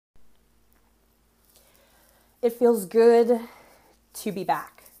It feels good to be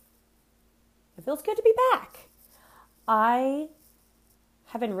back. It feels good to be back. I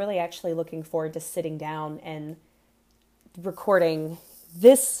have been really actually looking forward to sitting down and recording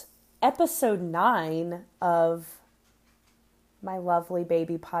this episode 9 of my lovely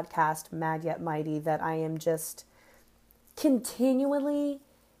baby podcast, Mad Yet Mighty, that I am just continually,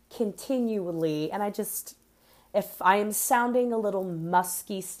 and if I am sounding a little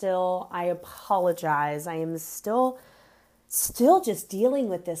musky still, I apologize. I am still just dealing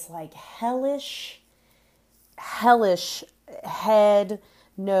with this like hellish head,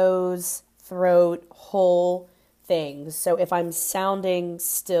 nose, throat, whole thing. So if I'm sounding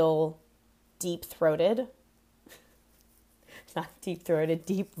still deep-throated, not deep-throated,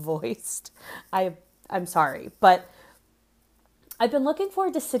 deep-voiced, I'm sorry. But I've been looking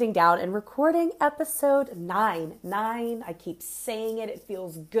forward to sitting down and recording episode 9. I keep saying it. It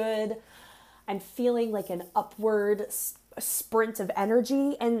feels good. I'm feeling like an upward sprint of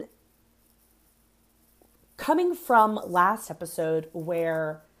energy. And coming from last episode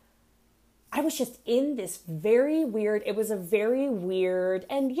where I was just in this very weird, it was a very weird,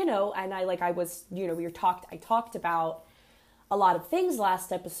 and I talked about a lot of things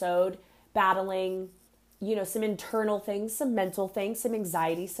last episode, battling some internal things, some mental things, some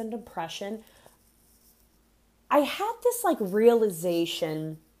anxiety, some depression. I had this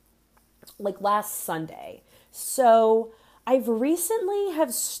realization last Sunday. So I've recently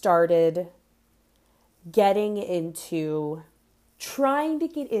have started trying to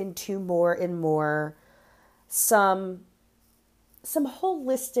get into more and more some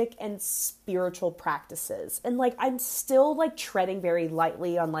holistic and spiritual practices. And I'm still treading very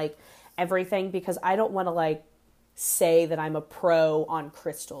lightly on everything, because I don't want to say that I'm a pro on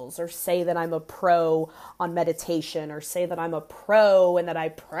crystals, or say that I'm a pro on meditation, or say that I'm a pro and that I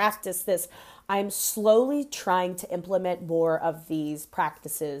practice this. I'm slowly trying to implement more of these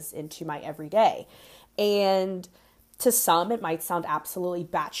practices into my everyday. And to some, it might sound absolutely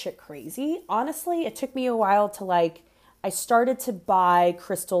batshit crazy. Honestly, it took me a while to I started to buy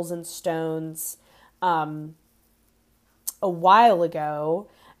crystals and stones a while ago.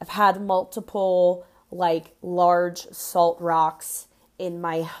 I've had multiple large salt rocks in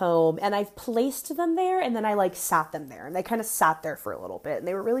my home, and I've placed them there, and then I sat them there, and they kind of sat there for a little bit, and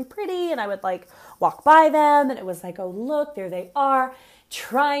they were really pretty, and I would walk by them, and it was oh look, there they are,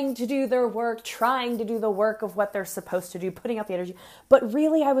 trying to do their work, trying to do the work of what they're supposed to do, putting out the energy. But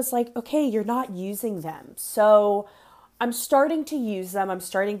really I was okay, you're not using them. So I'm starting to use them. I'm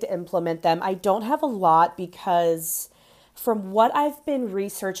starting to implement them. I don't have a lot, because from what I've been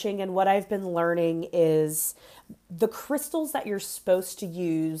researching and what I've been learning is the crystals that you're supposed to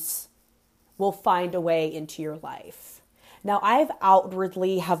use will find a way into your life. Now, I've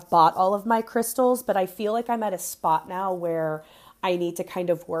outwardly have bought all of my crystals, but I feel like I'm at a spot now where I need to kind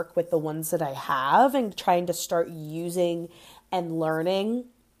of work with the ones that I have and trying to start using and learning.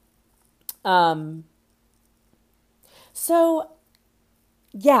 So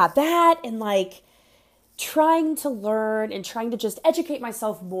yeah, that and trying to learn and trying to just educate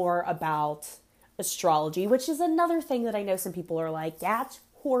myself more about astrology, which is another thing that I know some people are that's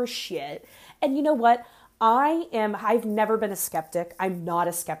horseshit. And you know what? I've never been a skeptic. I'm not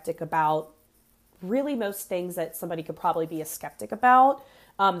a skeptic about really most things that somebody could probably be a skeptic about.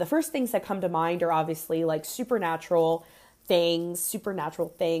 The first things that come to mind are obviously supernatural things,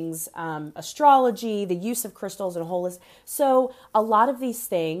 astrology, the use of crystals and holistic. So a lot of these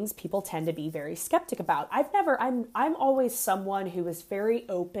things people tend to be very skeptic about. I'm always someone who is very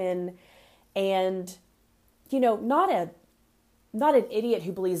open and, not an idiot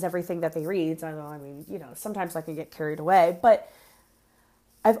who believes everything that they read. Sometimes I can get carried away, but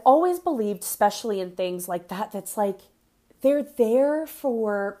I've always believed, especially in things like that, that's they're there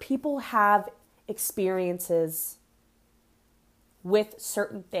for people have experiences with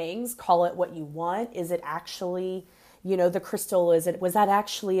certain things. Call it what you want. Is it actually, the crystal, was that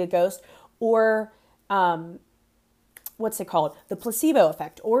actually a ghost? Or, what's it called? The placebo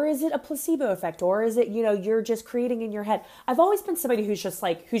effect. Or is it a placebo effect? Or is it, you're just creating in your head? I've always been somebody who's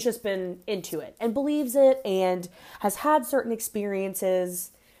just been into it and believes it and has had certain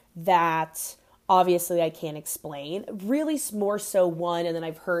experiences that obviously I can't explain. Really more so one, and then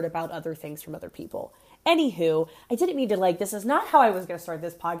I've heard about other things from other people. Anywho, I didn't mean to this is not how I was going to start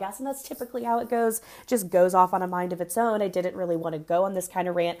this podcast, and that's typically how it goes. Just goes off on a mind of its own. I didn't really want to go on this kind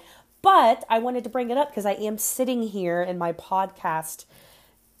of rant, but I wanted to bring it up because I am sitting here in my podcast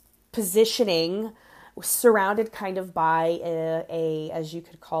positioning surrounded kind of by as you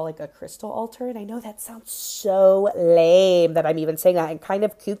could call, like a crystal altar. And I know that sounds so lame that I'm even saying that and kind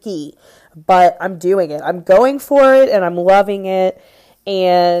of kooky, but I'm doing it. I'm going for it and I'm loving it.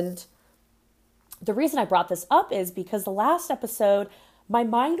 And the reason I brought this up is because the last episode, my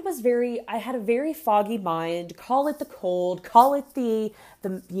mind was I had a very foggy mind. Call it the cold, call it the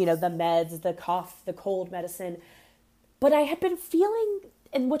meds, the cough, the cold medicine. But I had been feeling,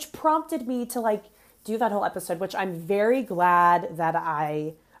 and which prompted me to like do that whole episode, which I'm very glad that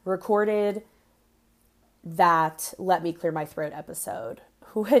I recorded that Let Me Clear My Throat episode,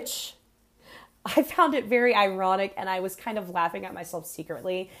 which I found it very ironic, and I was kind of laughing at myself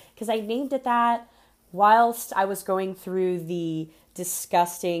secretly because I named it that whilst I was going through the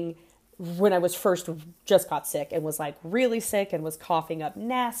disgusting, when I was first just got sick and was like really sick and was coughing up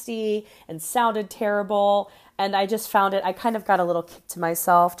nasty and sounded terrible. And I just found it, I kind of got a little kick to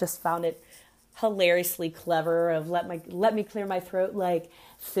myself, just found it hilariously clever of let me clear my throat like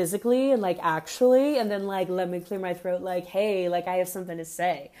physically and like actually, and then like let me clear my throat like, hey, like I have something to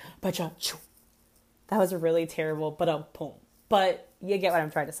say. But that was a really terrible but you get what I'm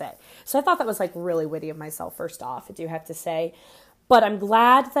trying to say. So I thought that was like really witty of myself, first off, I do have to say. But I'm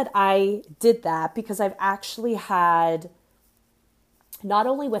glad that I did that because I've actually had, not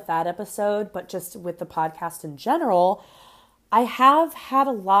only with that episode, but just with the podcast in general, I have had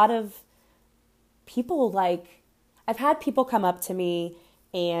a lot of people I've had people come up to me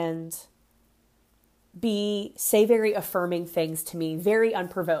and say very affirming things to me, very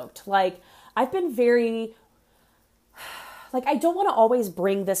unprovoked. Like, I've been very, I don't want to always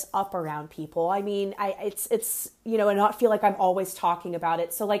bring this up around people. I mean, it's and not feel like I'm always talking about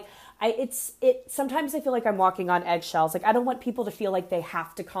it. So sometimes I feel like I'm walking on eggshells. Like, I don't want people to feel like they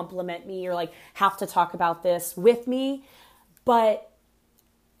have to compliment me or like have to talk about this with me. But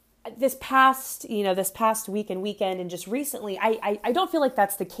this past week and weekend and just recently, I don't feel like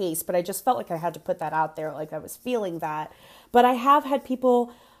that's the case, but I just felt like I had to put that out there. Like, I was feeling that. But I have had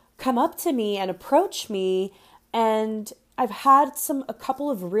people come up to me and approach me, and I've had a couple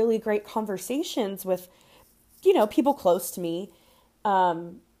of really great conversations with, people close to me,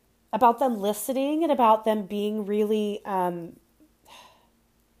 about them listening and about them being really,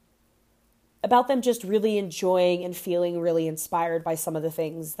 about them just really enjoying and feeling really inspired by some of the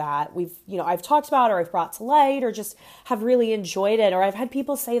things that I've talked about or I've brought to light, or just have really enjoyed it. Or I've had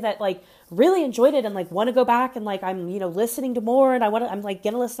people say that like really enjoyed it and like want to go back and like, I'm, listening to more and I'm like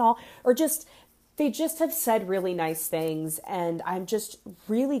going to listen to all, or just, they just have said really nice things, and I'm just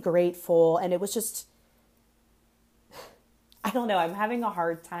really grateful. And it was just, I don't know, I'm having a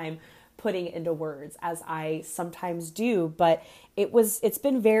hard time putting it into words, as I sometimes do, but it's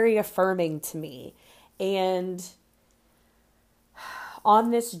been very affirming to me. And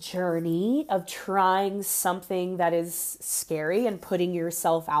on this journey of trying something that is scary and putting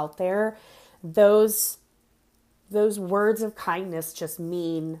yourself out there, those words of kindness just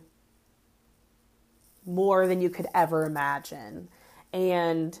mean more than you could ever imagine.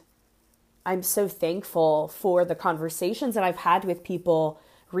 And I'm so thankful for the conversations that I've had with people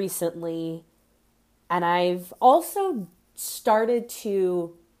recently. And I've also started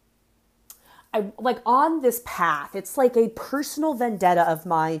to, on this path, it's like a personal vendetta of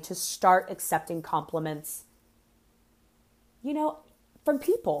mine to start accepting compliments, from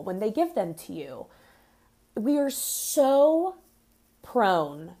people when they give them to you. We are so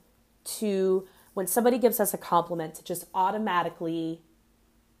prone to, when somebody gives us a compliment, to just automatically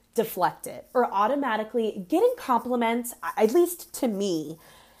deflect it, or automatically getting compliments, at least to me,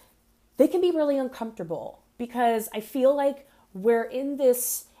 they can be really uncomfortable, because I feel like we're in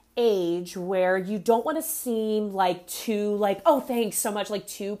this age where you don't want to seem like too like, oh, thanks so much, like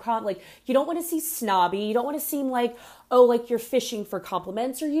too you don't want to seem snobby, you don't want to seem like, oh, like you're fishing for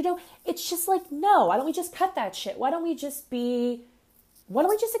compliments, or it's just like, no, why don't we just cut that shit? Why don't we just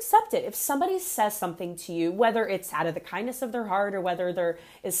accept it? If somebody says something to you, whether it's out of the kindness of their heart or whether there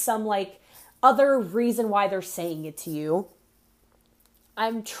is some like other reason why they're saying it to you,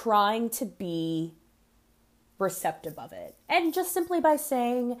 I'm trying to be receptive of it. And just simply by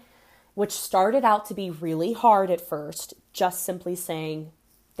saying, which started out to be really hard at first, just simply saying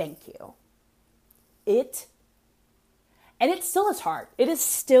thank you. And it still is hard. It is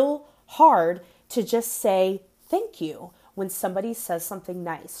still hard to just say thank you when somebody says something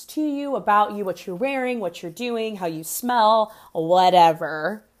nice to you, about you, what you're wearing, what you're doing, how you smell,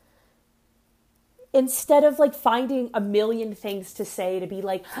 whatever. Instead of like finding a million things to say to be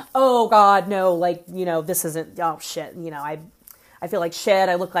like, oh God, no, like, this isn't, oh shit, I feel like shit,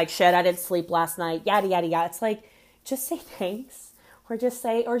 I look like shit, I didn't sleep last night, yada, yada, yada. It's like, just say thanks, or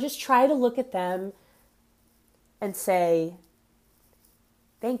just try to look at them and say,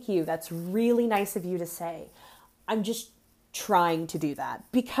 thank you. That's really nice of you to say. I'm just trying to do that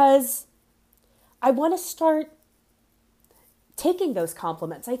because I want to start taking those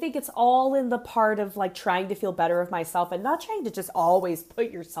compliments. I think it's all in the part of like trying to feel better of myself and not trying to just always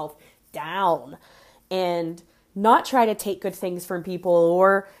put yourself down and not try to take good things from people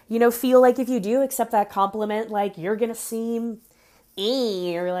or, feel like if you do accept that compliment, like you're going to seem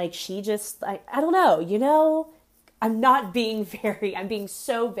or like she just, I don't know, I'm being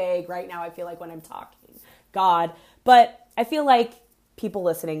so vague right now. I feel like when I'm talking, God, but I feel like people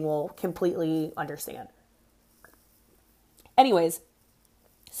listening will completely understand. Anyways,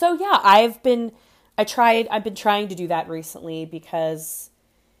 so yeah, I've been trying to do that recently because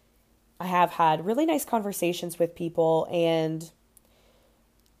I have had really nice conversations with people, and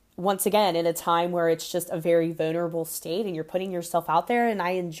once again, in a time where it's just a very vulnerable state and you're putting yourself out there, and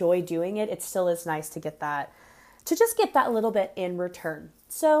I enjoy doing it, it still is nice to get that little bit in return.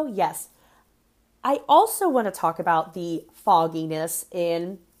 So yes, I also want to talk about the fogginess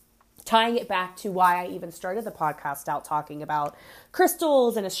in tying it back to why I even started the podcast out talking about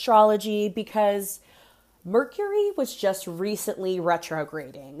crystals and astrology, because Mercury was just recently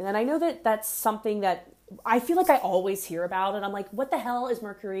retrograding. And I know that that's something that I feel like I always hear about, and I'm like, what the hell is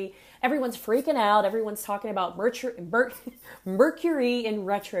Mercury? Everyone's freaking out. Everyone's talking about Mercury in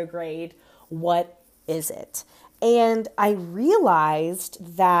retrograde. What is it? And I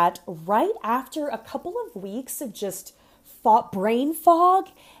realized that right after a couple of weeks of just brain fog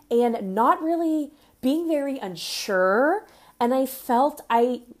and not really being very unsure, and I felt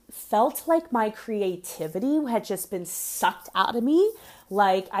like my creativity had just been sucked out of me.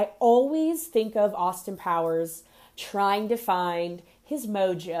 Like, I always think of Austin Powers trying to find his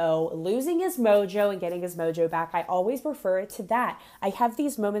mojo, losing his mojo and getting his mojo back. I always refer it to that. I have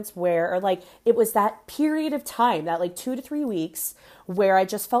these moments where, or like, it was that period of time, that like 2 to 3 weeks, where I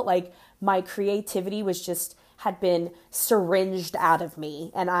just felt like my creativity had been syringed out of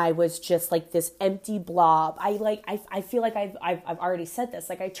me, and I was just like this empty blob. I feel like I've already said this.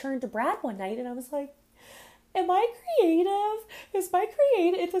 Like, I turned to Brad one night and I was like, am I creative?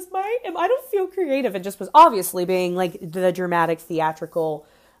 I don't feel creative. And just was obviously being like the dramatic, theatrical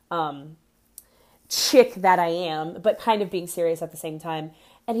chick that I am, but kind of being serious at the same time.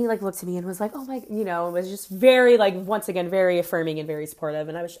 And he like looked at me and was like, oh my, it was just very like, once again, very affirming and very supportive.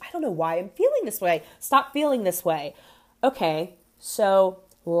 And I don't know why I'm feeling this way. Stop feeling this way. Okay. So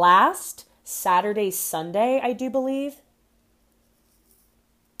last Saturday, Sunday, I do believe,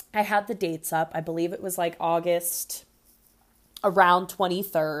 I had the dates up. I believe it was like August around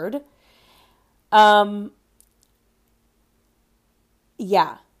 23rd.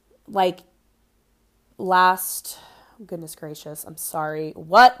 Yeah, like goodness gracious, I'm sorry.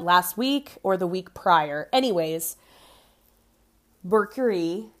 Last week or the week prior? Anyways,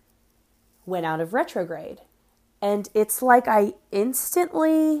 Mercury went out of retrograde. And it's like I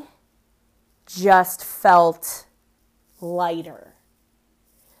instantly just felt lighter.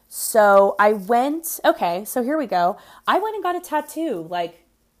 So so here we go. I went and got a tattoo like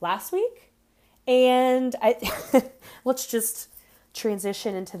last week. And let's just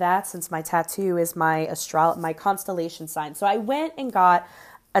transition into that, since my tattoo is my constellation sign. So I went and got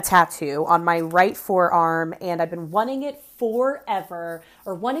a tattoo on my right forearm, and I've been wanting it forever,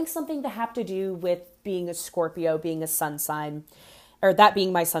 or wanting something to have to do with being a Scorpio, being a sun sign, or that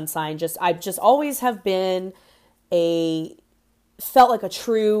being my sun sign. I just always have been felt like a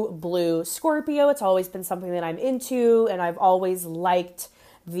true blue Scorpio. It's always been something that I'm into, and I've always liked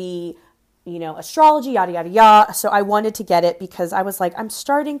the astrology, yada, yada, yada. So I wanted to get it because I was like, I'm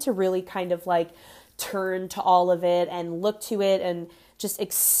starting to really kind of like turn to all of it and look to it and just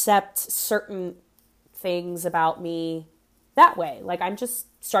accept certain things about me that way. Like, I'm just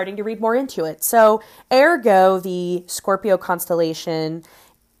starting to read more into it. So ergo, the Scorpio constellation,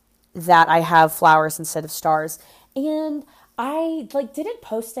 that I have flowers instead of stars. And I didn't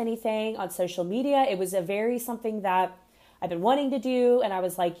post anything on social media. It was something that I've been wanting to do. And I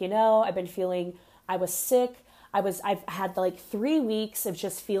was like, I've been feeling, I was sick. I've had like 3 weeks of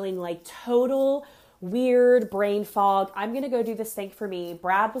just feeling like total weird brain fog. I'm going to go do this thing for me.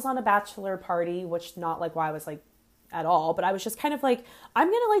 Brad was on a bachelor party, which not like why I was like at all, but I was just kind of like, I'm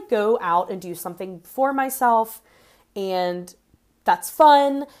going to like go out and do something for myself. And that's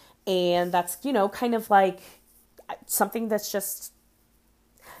fun. And that's, kind of like something that's just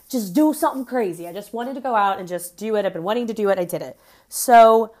do something crazy. I just wanted to go out and just do it. I've been wanting to do it. I did it.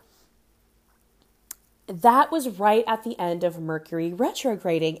 So that was right at the end of Mercury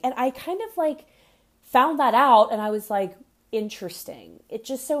retrograding. And I kind of like found that out, and I was like, interesting. It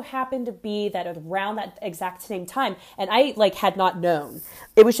just so happened to be that around that exact same time, and I like had not known.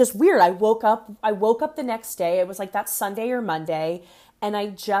 It was just weird. I woke up the next day. It was like that Sunday or Monday, and I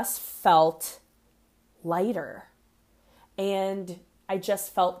just felt lighter. And I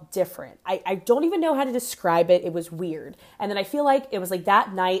just felt different. I don't even know how to describe it. It was weird. And then I feel like it was like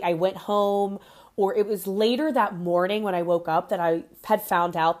that night I went home, or it was later that morning when I woke up that I had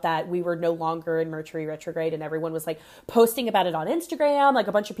found out that we were no longer in Mercury retrograde, and everyone was like posting about it on Instagram. Like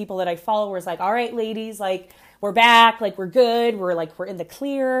a bunch of people that I follow was like, all right, ladies, like we're back, like we're good. We're in the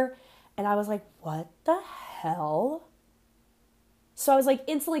clear. And I was like, what the hell? So I was like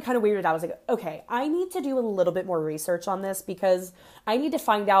instantly kind of weirded out. I was like, okay, I need to do a little bit more research on this because I need to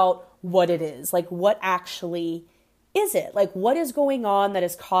find out what it is. Like what actually is it? Like what is going on that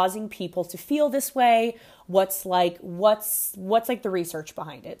is causing people to feel this way? What's like the research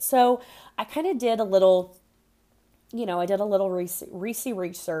behind it? So I kind of did a little,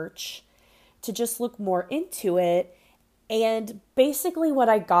 research to just look more into it. And basically what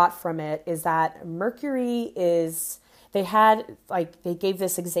I got from it is that Mercury is, they gave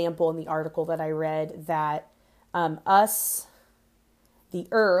this example in the article that I read that us, the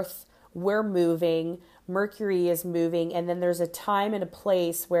Earth, we're moving, Mercury is moving, and then there's a time and a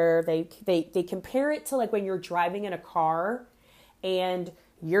place where they compare it to like when you're driving in a car and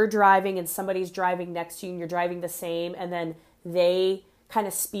you're driving and somebody's driving next to you and you're driving the same, and then they kind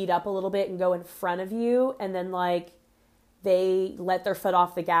of speed up a little bit and go in front of you, and then like they let their foot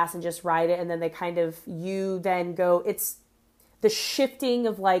off the gas and just ride it, and then you then go, it's the shifting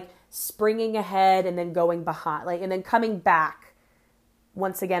of like springing ahead and then going behind, like, and then coming back.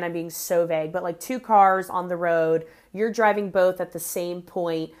 Once again, I'm being so vague, but like two cars on the road, you're driving both at the same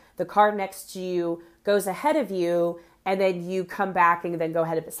point. The car next to you goes ahead of you, and then you come back and then go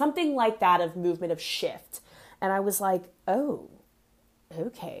ahead of it. Something like that of movement of shift. And I was like, oh,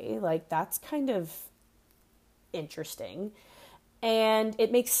 okay, like that's kind of interesting. And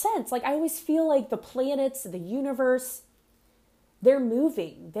it makes sense. Like I always feel like the planets, the universe, they're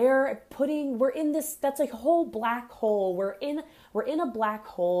moving. We're in this, that's like a whole black hole. We're in a black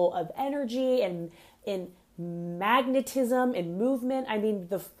hole of energy and in magnetism and movement. I mean,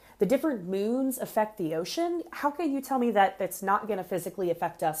 the different moons affect the ocean. How can you tell me that it's not going to physically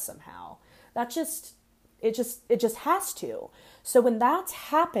affect us somehow? It just has to. So when that's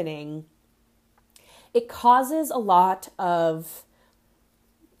happening, it causes a lot of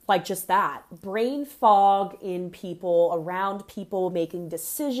like just that brain fog in people, around people making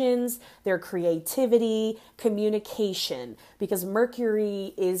decisions, their creativity, communication, because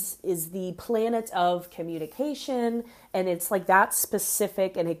Mercury is the planet of communication, and it's like that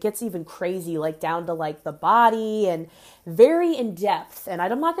specific, and it gets even crazy, like down to like the body and very in depth. And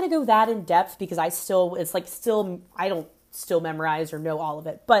I'm not going to go that in depth because I don't still memorize or know all of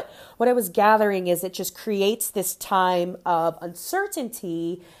it. But what I was gathering is it just creates this time of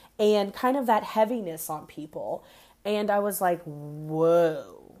uncertainty and kind of that heaviness on people. And I was like,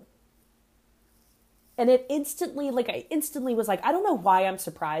 whoa. And I instantly was like, I don't know why I'm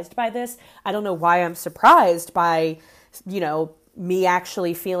surprised by this. I don't know why I'm surprised by, me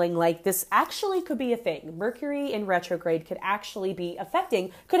actually feeling like this actually could be a thing. Mercury in retrograde could actually be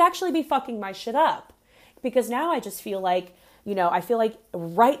fucking my shit up. Because now I just feel like,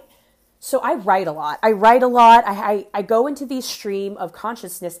 so I write a lot. I go into the stream of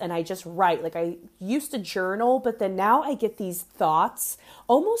consciousness and I just write. Like I used to journal, but then now I get these thoughts,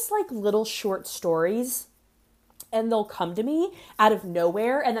 almost like little short stories, and they'll come to me out of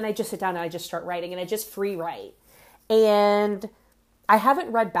nowhere. And then I just sit down and I just start writing, and I just free write. And I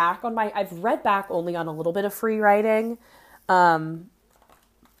haven't read back I've read back only on a little bit of free writing.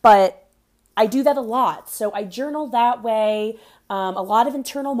 But I do that a lot. So I journal that way, a lot of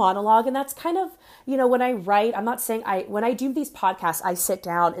internal monologue. And that's kind of, when I write, I'm not saying when I do these podcasts, I sit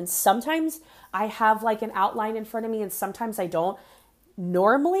down, and sometimes I have like an outline in front of me and sometimes I don't.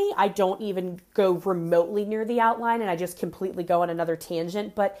 Normally, I don't even go remotely near the outline, and I just completely go on another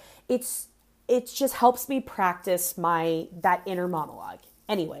tangent, but it just helps me practice that inner monologue.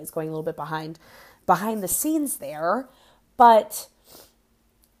 Anyways, going a little bit behind the scenes there, but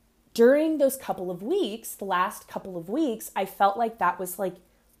during those the last couple of weeks, I felt like that was like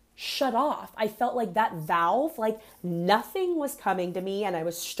shut off. I felt like that valve, like nothing was coming to me, and I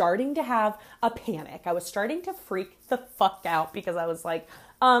was starting to have a panic. I was starting to freak the fuck out because I was like,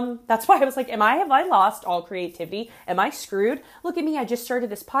 that's why I was like, have I lost all creativity? Am I screwed? Look at me. I just started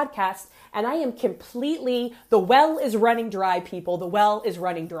this podcast and I am the well is running dry, people. The well is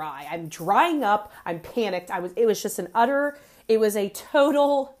running dry. I'm drying up. I'm panicked. It was a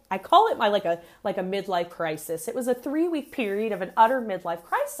total I call it my like a midlife crisis. It was a 3-week period of an utter midlife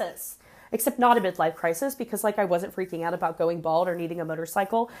crisis. Except not a midlife crisis, because like I wasn't freaking out about going bald or needing a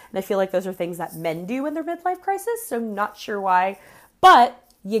motorcycle. And I feel like those are things that men do in their midlife crisis. So I'm not sure why, but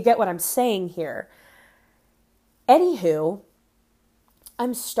you get what I'm saying here. Anywho,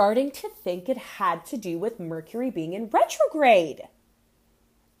 I'm starting to think it had to do with Mercury being in retrograde.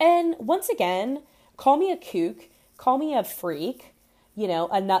 And once again, call me a kook, call me a freak,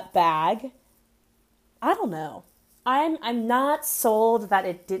 a nut bag. I don't know. I'm not sold that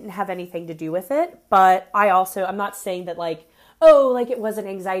it didn't have anything to do with it, but I'm not saying that it wasn't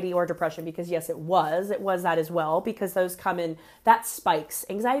anxiety or depression, because yes, it was that as well, because those that spikes.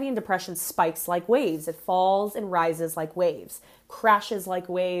 Anxiety and depression spikes like waves. It falls and rises like waves, crashes like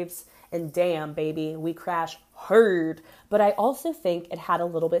waves, and damn, baby, we crash hard. But I also think it had a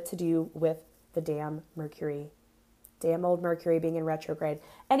little bit to do with the damn old Mercury being in retrograde.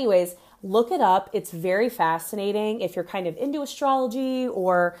 Anyways, look it up. It's very fascinating if you're kind of into astrology,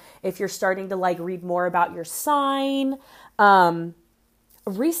 or if you're starting to read more about your sign.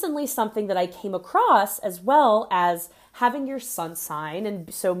 Recently, something that I came across, as well as having your sun sign,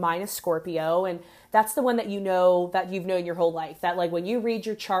 and so mine is Scorpio, and that's the one that you've known your whole life, that when you read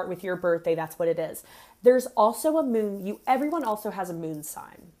your chart with your birthday, that's what it is. There's also a moon. Everyone also has a moon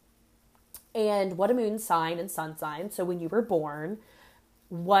sign. And what a moon sign and sun sign. So when you were born,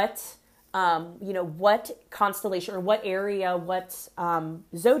 what constellation or what area, what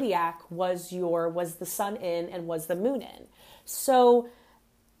zodiac was the sun in and was the moon in. So,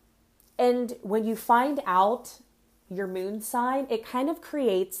 and when you find out your moon sign, it kind of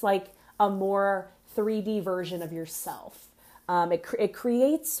creates a more 3D version of yourself.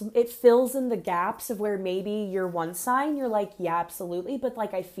 It fills in the gaps of where maybe you're one sign, you're yeah, absolutely, but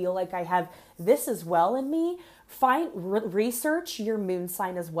I feel like I have this as well in me. Research your moon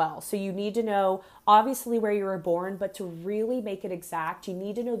sign as well. So you need to know, obviously, where you were born, but to really make it exact, you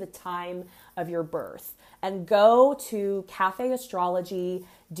need to know the time of your birth. And go to Cafe Astrology,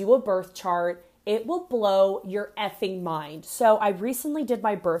 do a birth chart. It will blow your effing mind. So I recently did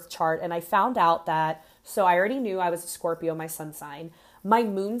my birth chart, and I found out that, so I already knew I was a Scorpio, my sun sign. My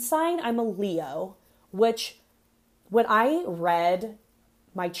moon sign, I'm a Leo, which when I read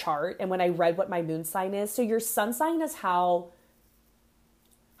my chart and when I read what my moon sign is, so your sun sign is how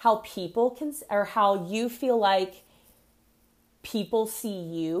people can, or how you feel like people see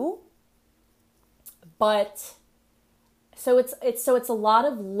you. But so it's a lot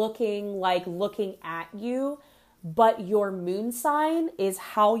of looking at you, but your moon sign is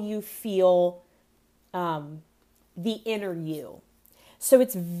how you feel, the inner you. So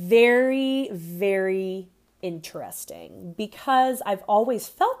it's very, very interesting, because I've always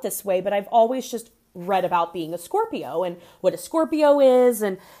felt this way, but I've always just read about being a Scorpio and what a Scorpio is,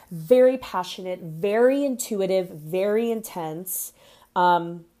 and very passionate, very intuitive, very intense.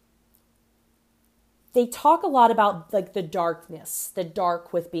 They talk a lot about the dark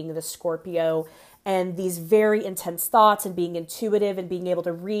with being the Scorpio, and these very intense thoughts, and being intuitive, and being able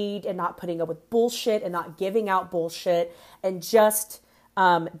to read, and not putting up with bullshit, and not giving out bullshit, and just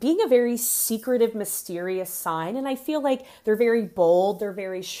being a very secretive, mysterious sign. And I feel like they're very bold, they're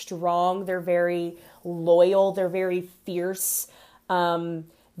very strong, they're very loyal, they're very fierce.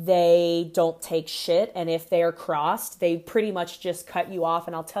 They don't take shit, and if they're crossed, they pretty much just cut you off.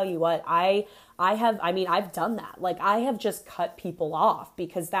 And I'll tell you what, I've done that. I have just cut people off,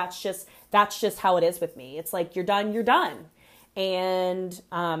 because that's just how it is with me. It's you're done. And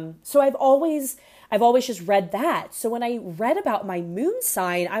so I've always just read that. So when I read about my moon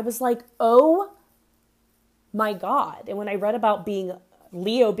sign, I was like, oh my God. And when I read about being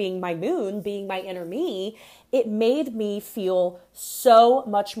Leo, being my moon, being my inner me, it made me feel so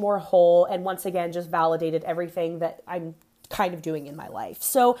much more whole, and once again just validated everything that I'm kind of doing in my life.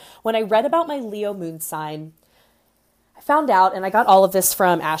 So when I read about my Leo moon sign, I found out, and I got all of this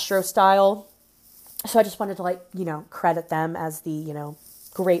from AstroStyle. So I just wanted to credit them as the,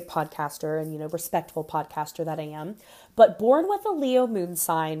 great podcaster and, respectful podcaster that I am. But born with a Leo moon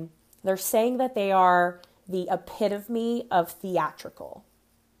sign, they're saying that they are the epitome of theatrical.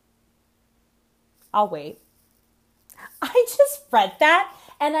 I'll wait. I just read that,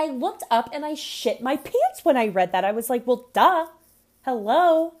 and I looked up and I shit my pants when I read that. I was like, well, duh.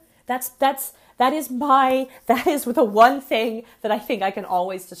 Hello. That is the one thing that I think I can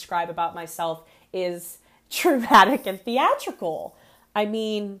always describe about myself is dramatic and theatrical. I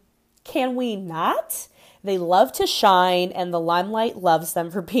mean, can we not? They love to shine, and the limelight loves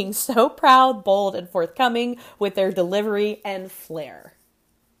them for being so proud, bold, and forthcoming with their delivery and flair.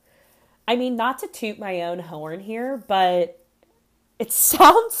 I mean, not to toot my own horn here, but it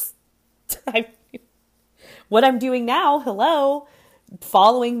sounds, what I'm doing now, hello,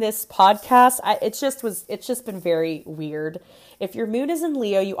 following this podcast, it's just been very weird. If your moon is in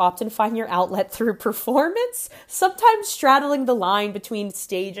Leo, you often find your outlet through performance, sometimes straddling the line between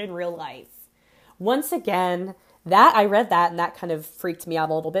stage and real life. Once again, I read that and that kind of freaked me out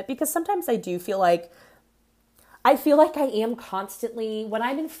a little bit, because sometimes I do feel like I am constantly, when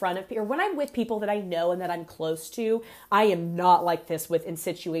I'm in front of, or when I'm with people that I know and that I'm close to, I am not like this in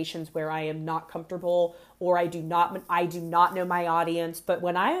situations where I am not comfortable or I do not know my audience. But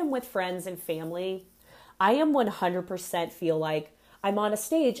when I am with friends and family, I am 100% feel like I'm on a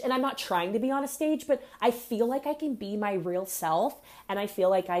stage, and I'm not trying to be on a stage, but I feel like I can be my real self, and I feel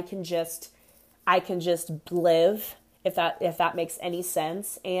like I can just live, if that makes any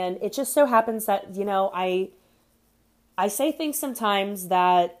sense. And it just so happens that, I say things sometimes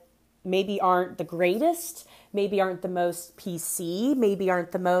that maybe aren't the greatest, maybe aren't the most PC, maybe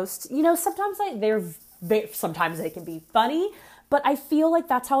aren't the most, sometimes sometimes they can be funny, but I feel like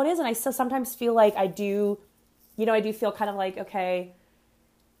that's how it is. And I still sometimes feel like I do feel kind of like, okay,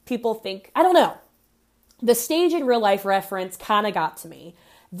 people think, I don't know. The stage in real life reference kind of got to me.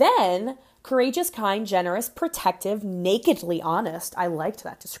 Then courageous, kind, generous, protective, nakedly honest. I liked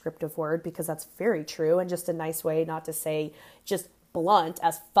that descriptive word because that's very true and just a nice way not to say just blunt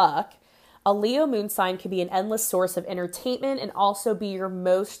as fuck. A Leo moon sign can be an endless source of entertainment and also be your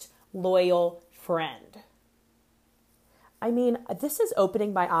most loyal friend. I mean, this is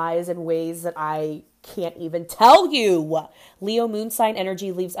opening my eyes in ways that I can't even tell you. Leo moon sign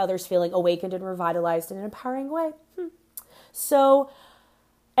energy leaves others feeling awakened and revitalized in an empowering way. So,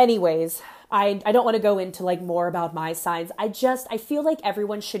 anyways, I don't want to go into like more about my signs. I feel like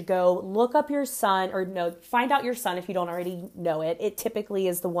everyone should go look up your sun, or find out your sun if you don't already know it. It typically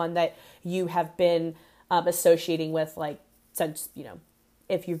is the one that you have been associating with, like, since,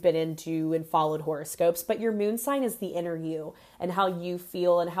 if you've been into and followed horoscopes. But your moon sign is the inner you and how you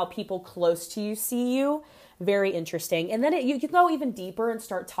feel and how people close to you see you. Very interesting. And then you can go even deeper and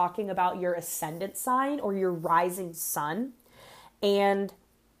start talking about your ascendant sign or your rising sun. And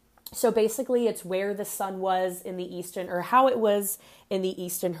so basically it's where the sun was in the eastern, or how it was in the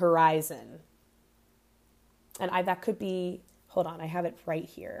eastern horizon. And that could be, hold on, I have it right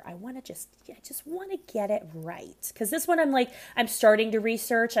here. I just want to get it right. Because this one I'm starting to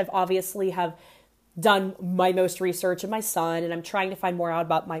research. I've obviously have done my most research of my sun, and I'm trying to find more out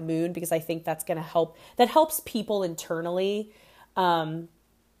about my moon, because I think that's going to help. That helps people internally,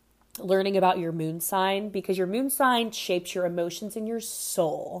 learning about your moon sign, because your moon sign shapes your emotions and your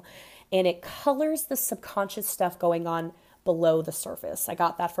soul, and it colors the subconscious stuff going on below the surface. I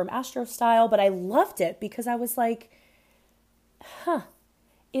got that from Astro Style, but I loved it because I was like,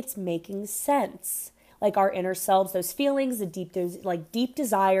 it's making sense. Like our inner selves, those feelings, those deep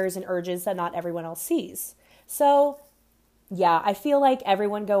desires and urges that not everyone else sees. So yeah, I feel like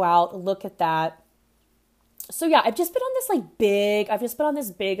everyone go out, look at that. So yeah, I've just been on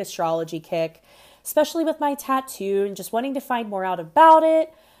this big astrology kick, especially with my tattoo and just wanting to find more out about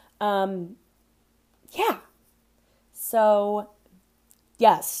it. Yeah. So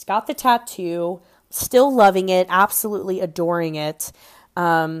yes, got the tattoo, still loving it, absolutely adoring it.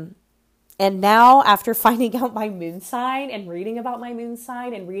 And now after finding out my moon sign and reading about my moon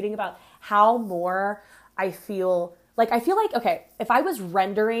sign and reading about how more I feel like, okay, if I was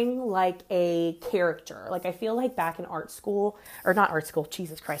rendering like a character, like I feel like back in art school, or not art school,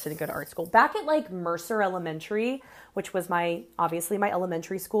 Jesus Christ, I didn't go to art school. Back at like Mercer Elementary, which was obviously my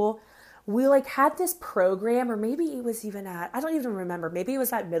elementary school, we like had this program, or maybe it was even I don't even remember. Maybe it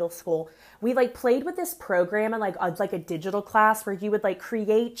was at middle school. We like played with this program and like a digital class where you would like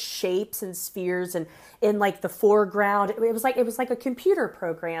create shapes and spheres and in like the foreground. It was like a computer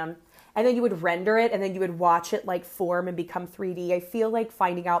program. And then you would render it, and then you would watch it like form and become 3D. I feel like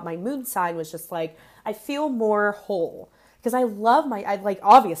finding out my moon sign was just like, I feel more whole. Because I love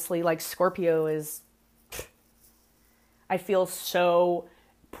obviously, like Scorpio is, I feel so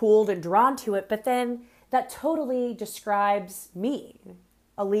pulled and drawn to it. But then that totally describes me,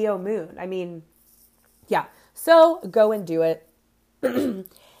 a Leo moon. I mean, yeah. So go and do it.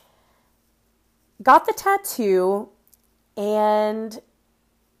 Got the tattoo, and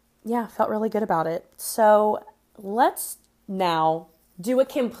yeah, felt really good about it. So let's now do a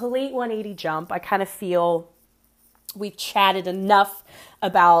complete 180 jump. I kind of feel we've chatted enough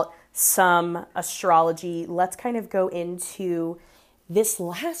about some astrology. Let's kind of go into this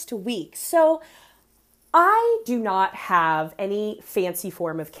last week. So I do not have any fancy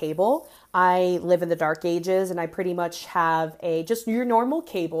form of cable. I live in the dark ages, and I pretty much have just your normal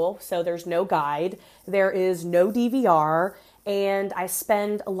cable. So there's no guide. There is no DVR. and I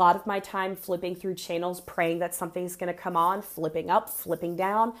spend a lot of my time flipping through channels, praying that something's going to come on, flipping up, flipping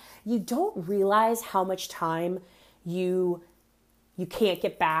down. You don't realize how much time you can't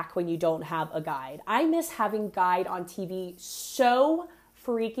get back when you don't have a guide. I miss having guide on TV so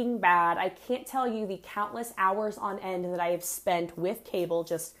freaking bad. I can't tell you the countless hours on end that I have spent with cable,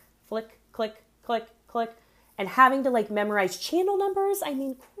 just flick, click, click, click, and having to like memorize channel numbers. I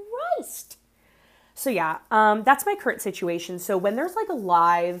mean, Christ. So yeah, that's my current situation. So when there's like a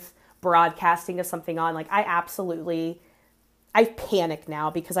live broadcasting of something on, like I panic now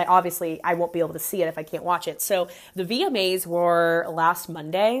because I won't be able to see it if I can't watch it. So the VMAs were last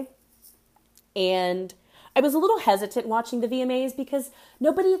Monday, and I was a little hesitant watching the VMAs because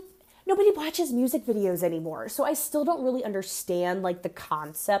nobody watches music videos anymore. So I still don't really understand like the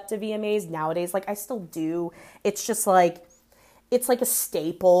concept of VMAs nowadays. Like I still do. It's just like, it's like a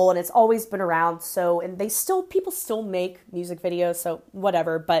staple and it's always been around. So, and people still make music videos. So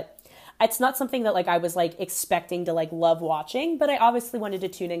whatever, but it's not something that like I was like expecting to like love watching, but I obviously wanted to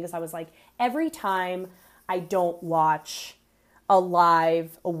tune in because I was like, every time I don't watch a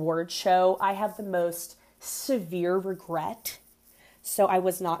live award show, I have the most severe regret. So I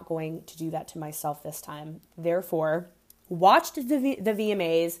was not going to do that to myself this time. Therefore, watched the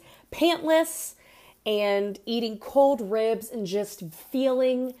VMAs pantless and eating cold ribs and just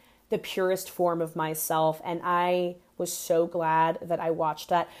feeling the purest form of myself. And I was so glad that I watched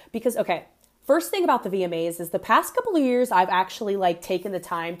that because, okay, first thing about the VMAs is the past couple of years, I've actually like taken the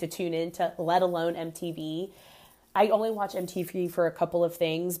time to tune in to, let alone MTV. I only watch MTV for a couple of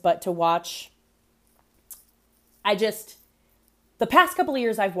things, but to watch, the past couple of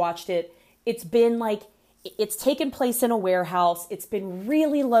years I've watched it, it's been like, it's taken place in a warehouse. It's been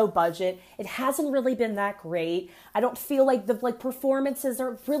really low budget. It hasn't really been that great. I don't feel like the performances,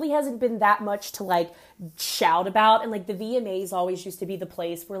 there really hasn't been that much to like shout about. And like the VMAs always used to be the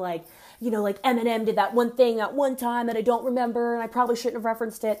place where like, you know, like Eminem did that one thing at one time that I don't remember and I probably shouldn't have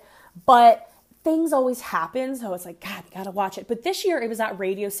referenced it, but things always happen. So it's like, God, you gotta watch it. But this year it was at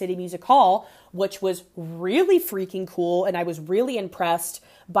Radio City Music Hall, which was really freaking cool. And I was really impressed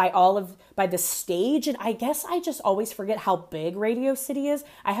by the stage. And I guess I just always forget how big Radio City is.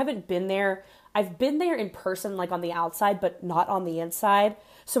 I haven't been there. I've been there in person, like on the outside, but not on the inside.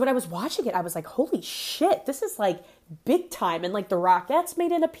 So when I was watching it, I was like, holy shit, this is like big time. And like the Rockettes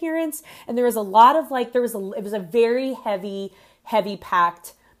made an appearance. And there was a lot of like, it was a very heavy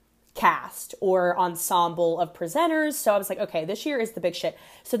packed cast or ensemble of presenters. So I was like, okay, this year is the big shit.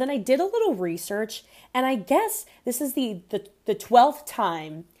 So then I did a little research, and I guess this is the 12th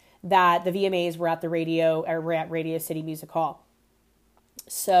time that the VMAs were at Radio City Music Hall.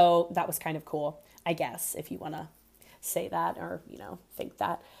 So that was kind of cool, I guess, if you want to say that or, you know, think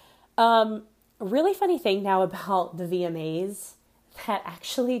that. A really funny thing now about the VMAs that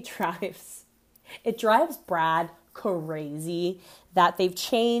actually drives Brad crazy that they've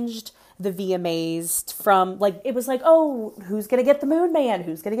changed the VMAs from like, it was like, oh, who's going to get the Moon Man?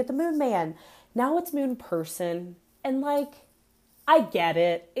 Who's going to get the Moon Man? Now it's Moon Person. And like, I get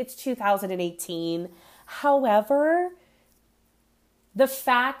it. It's 2018. However, the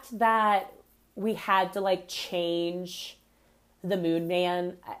fact that we had to like change the Moon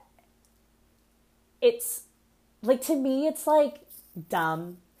Man, it's like, to me, it's like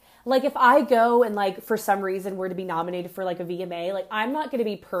dumb. Like if I go and like for some reason were to be nominated for like a VMA, like I'm not going to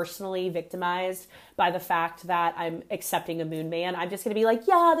be personally victimized by the fact that I'm accepting a Moon Man. I'm just going to be like,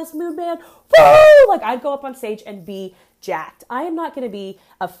 yeah, this Moon Man, woo! Like I'd go up on stage and be jacked. I am not going to be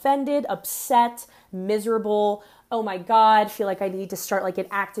offended, upset, miserable. Oh my God, feel like I need to start like an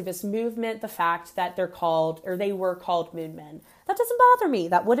activist movement. The fact that they were called Moon Men. That doesn't bother me.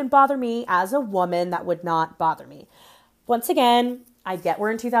 That wouldn't bother me as a woman. That would not bother me. Once again, I get we're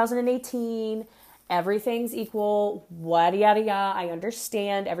in 2018, everything's equal, yada, yada, yada. I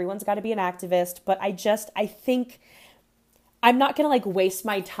understand everyone's got to be an activist, but I think I'm not going to like waste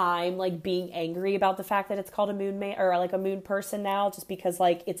my time like being angry about the fact that it's called a Moon Man or like a Moon Person now just because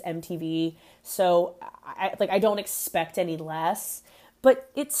like it's MTV. So I don't expect any less, but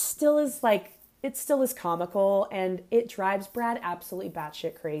it still is comical, and it drives Brad absolutely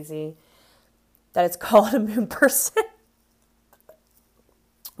batshit crazy that it's called a Moon Person.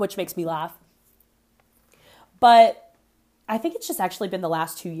 Which makes me laugh. But I think it's just actually been the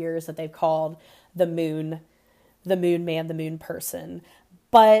last 2 years that they've called the Moon Man, the Moon Person.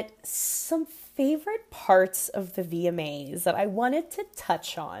 But some favorite parts of the VMAs that I wanted to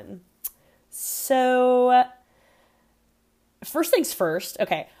touch on. So, first things first.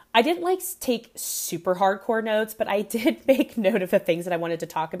 Okay, I didn't like take super hardcore notes, but I did make note of the things that I wanted to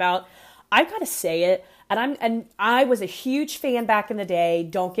talk about. I've got to say it. And I was a huge fan back in the day.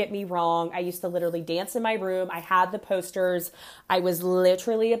 Don't get me wrong. I used to literally dance in my room. I had the posters. I was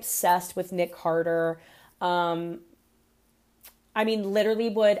literally obsessed with Nick Carter. I mean, literally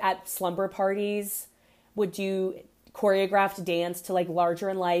would at slumber parties would do choreographed dance to like Larger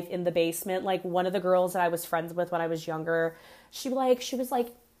in Life in the basement. Like one of the girls that I was friends with when I was younger, she was like,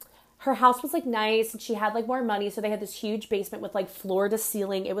 her house was like nice and she had like more money. So they had this huge basement with like floor to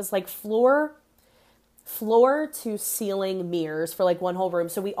ceiling. It was like floor to ceiling mirrors for like one whole room.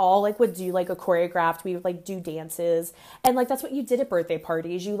 So we all like would do like a choreographed, we would like do dances. And like that's what you did at birthday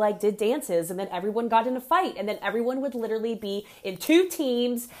parties. You like did dances and then everyone got in a fight and then everyone would literally be in two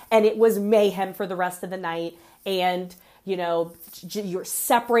teams and it was mayhem for the rest of the night. And you know, you're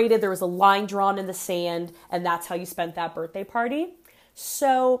separated. There was a line drawn in the sand and that's how you spent that birthday party.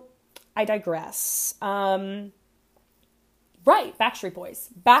 So I digress. Right.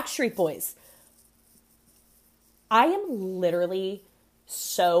 Backstreet Boys. I am literally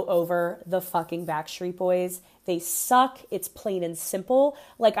so over the fucking Backstreet Boys. They suck. It's plain and simple.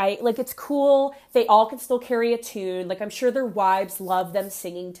 Like it's cool. They all can still carry a tune. Like I'm sure their wives love them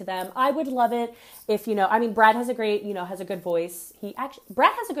singing to them. I would love it if, I mean, Brad has a good voice.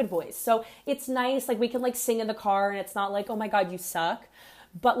 Brad has a good voice. So it's nice. Like we can like sing in the car and it's not like, oh my God, you suck.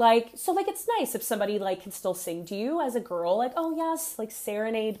 But it's nice if somebody like can still sing to you as a girl, like, oh yes, like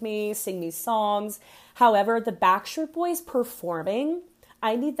serenade me, sing me songs. However, the Backstreet Boys performing,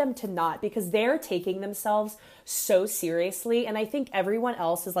 I need them to not, because they're taking themselves so seriously. And I think everyone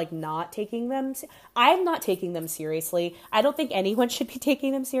else is like not taking them. I'm not taking them seriously. I don't think anyone should be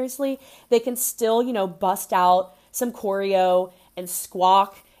taking them seriously. They can still, bust out some choreo and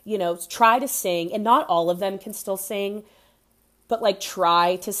squawk, try to sing. And not all of them can still sing, but like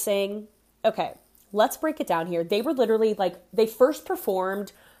try to sing. Okay, let's break it down here. They were literally like, they first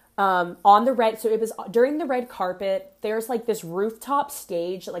performed on the red, so it was during the red carpet. There's like this rooftop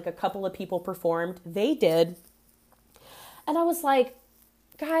stage that like a couple of people performed. They did. And I was like,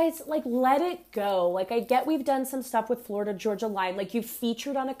 guys, like let it go. Like I get we've done some stuff with Florida Georgia Line. Like you've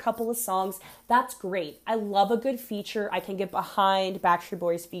featured on a couple of songs. That's great. I love a good feature. I can get behind Backstreet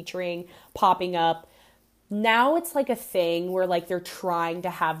Boys featuring, popping up. Now it's like a thing where like they're trying to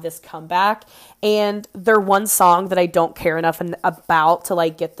have this comeback, and their one song that I don't care enough about to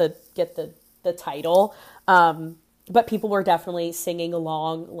like get the title. But people were definitely singing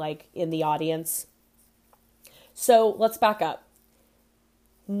along like in the audience. So let's back up.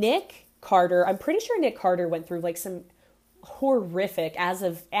 Nick Carter, I'm pretty sure Nick Carter went through like some horrific, as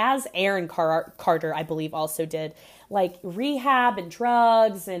Aaron Carter, I believe also did, like rehab and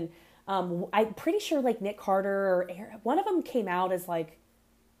drugs and I'm pretty sure like Nick Carter or Aaron, one of them came out as like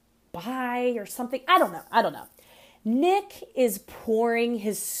bi or something. I don't know. Nick is pouring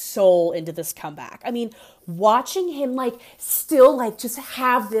his soul into this comeback. I mean, watching him like still like just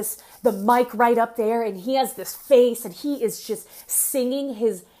have the mic right up there and he has this face and he is just singing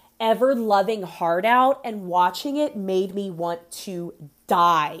his ever loving heart out, and watching it made me want to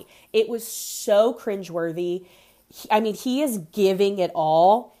die. It was so cringeworthy. He is giving it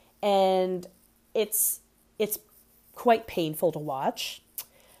all. And it's quite painful to watch.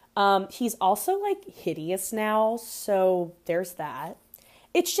 He's also like hideous now, so there's that.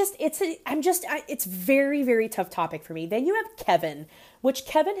 It's very, very tough topic for me. Then you have Kevin, which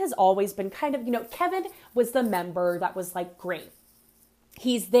Kevin has always been kind of, Kevin was the member that was like, great.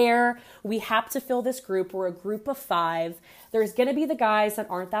 He's there. We have to fill this group. We're a group of 5. There's going to be the guys that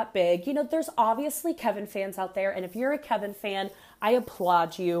aren't that big. There's obviously Kevin fans out there. And if you're a Kevin fan, I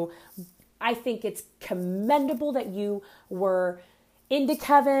applaud you. I think it's commendable that you were into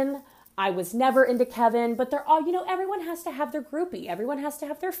Kevin. I was never into Kevin, but they're all, everyone has to have their groupie. Everyone has to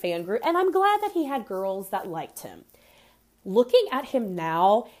have their fan group. And I'm glad that he had girls that liked him. Looking at him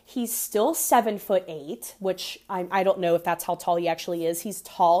now, he's still 7'8", which I don't know if that's how tall he actually is. He's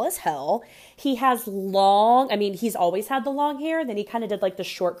tall as hell. He has he's always had the long hair. Then he kind of did like the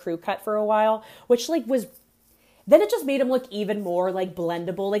short crew cut for a while, which like then it just made him look even more like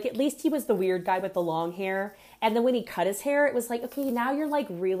blendable. Like at least he was the weird guy with the long hair. And then when he cut his hair, it was like, okay, now you're like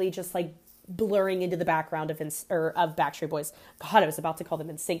really just like blurring into the background of Backstreet Boys. God, I was about to call them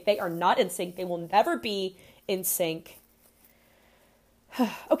NSYNC. They are not NSYNC. They will never be NSYNC.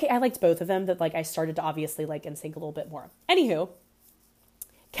 Okay, I liked both of them, but like I started to obviously like NSYNC a little bit more. Anywho,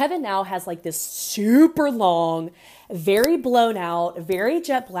 Kevin now has like this super long, very blown out, very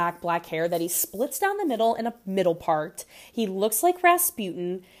jet black hair that he splits down the middle in a middle part. He looks like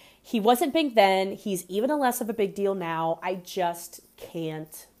Rasputin. He wasn't big then. He's even less of a big deal now. I just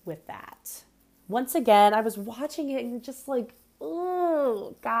can't with that. Once again, I was watching it and just like,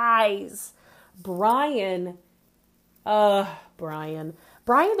 oh, guys. Brian, Brian.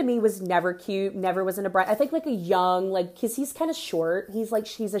 Brian to me was never cute, never was into Brian. I think like a young, like, cause he's kind of short. He's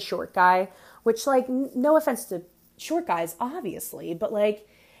a short guy, which like, no offense to short guys, obviously, but like,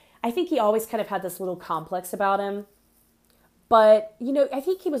 I think he always kind of had this little complex about him. But, you know, I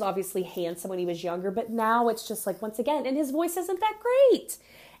think he was obviously handsome when he was younger, but now it's just like, once again, and his voice isn't that great.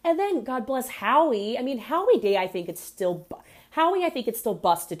 And then, God bless Howie. I mean, Howie, I think it's still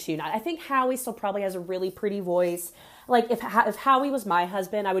busted too. I think Howie still probably has a really pretty voice. Like, if Howie was my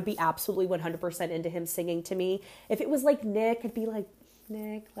husband, I would be absolutely 100% into him singing to me. If it was like Nick, I'd be like,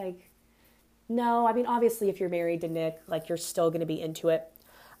 Nick, like, no. I mean, obviously, if you're married to Nick, like, you're still going to be into it.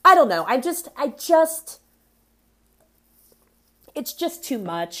 I don't know. It's just too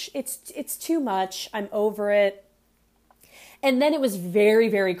much. It's too much. I'm over it. And then it was very,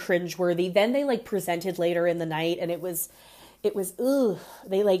 very cringeworthy. Then they like presented later in the night, and it was ugh.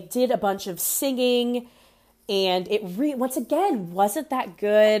 They like did a bunch of singing, and it once again wasn't that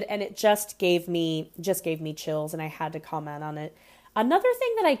good, and it just gave me chills, and I had to comment on it. Another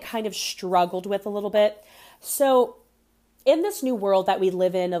thing that I kind of struggled with a little bit. So in this new world that we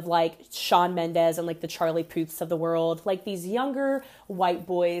live in of like Shawn Mendes and like the Charlie Puths of the world, like these younger white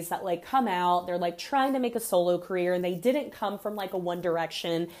boys that like come out, they're like trying to make a solo career, and they didn't come from like a One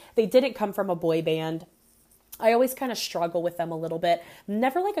Direction. They didn't come from a boy band. I always kind of struggle with them a little bit.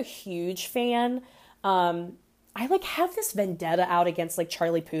 Never like a huge fan. I like have this vendetta out against like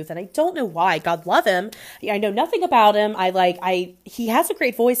Charlie Puth, and I don't know why. God love him. I know nothing about him. He has a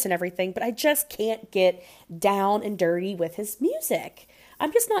great voice and everything, but I just can't get down and dirty with his music.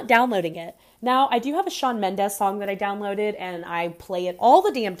 I'm just not downloading it. Now, I do have a Shawn Mendes song that I downloaded, and I play it all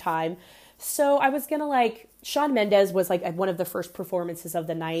the damn time. So I was gonna like, Shawn Mendes was like one of the first performances of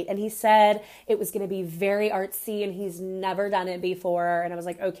the night, and he said it was going to be very artsy, and he's never done it before. And I was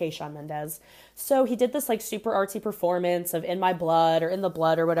like, okay, Shawn Mendes. So he did this like super artsy performance of In My Blood or In the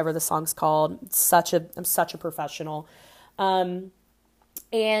Blood or whatever the song's called. I'm such a professional. And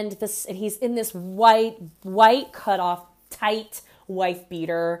he's in this white cut off tight wife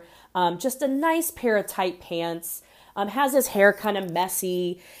beater, just a nice pair of tight pants, has his hair kind of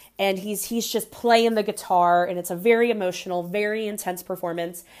messy, and he's just playing the guitar, and it's a very emotional, very intense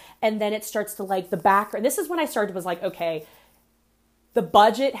performance. And then it starts to like the background. This is when I started was like, okay, the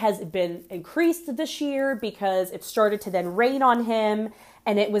budget has been increased this year because it started to then rain on him.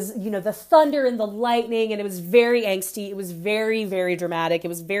 And it was, you know, the thunder and the lightning, and it was very angsty. It was very, very dramatic. It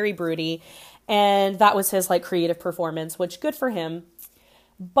was very broody. And that was his like creative performance, which good for him.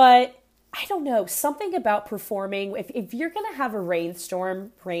 But I don't know, something about performing, if you're going to have a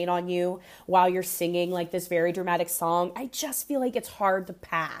rainstorm rain on you while you're singing like this very dramatic song, I just feel like it's hard to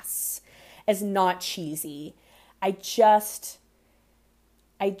pass as not cheesy. Yeah,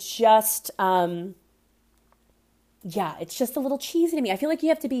 it's just a little cheesy to me. I feel like you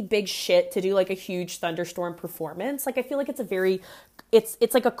have to be big shit to do like a huge thunderstorm performance. Like I feel like it's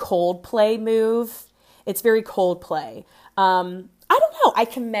like a Coldplay move. It's very Coldplay. I don't know. I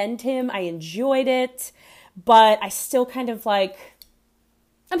commend him. I enjoyed it, but I still kind of like,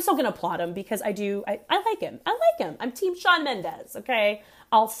 I'm still going to applaud him because I like him. I'm Team Shawn Mendes. Okay.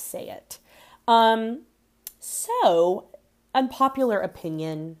 I'll say it. So unpopular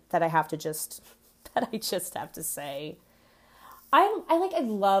opinion that I just have to say. I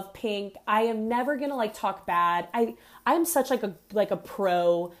love Pink. I am never going to like talk bad. I am such like a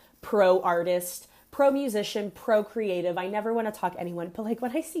pro artist, pro musician, pro creative. I never want to talk anyone, but like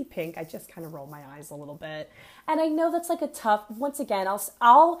when I see Pink, I just kind of roll my eyes a little bit. And I know that's like a tough, once again,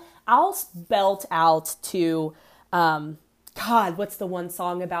 I'll belt out to, God, what's the one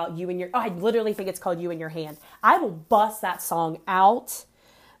song about you and your, I literally think it's called You and Your Hand. I will bust that song out.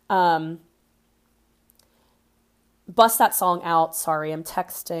 Sorry, I'm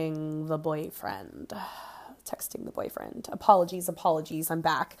texting the boyfriend. Apologies, I'm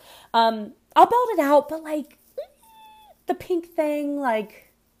back. I'll belt it out, but like the Pink thing,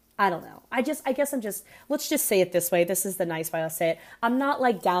 like, I don't know. Let's just say it this way. This is the nice way I'll say it. I'm not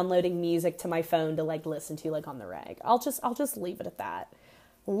like downloading music to my phone to like listen to like on the reg. I'll just leave it at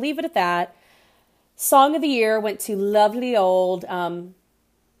that. Song of the year went to Lovely Old, and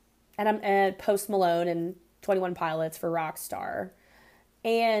I'm at Post Malone and 21 Pilots for Rockstar.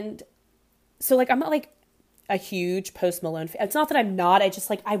 And so like, I'm not like a huge Post Malone fan. It's not that I'm not, I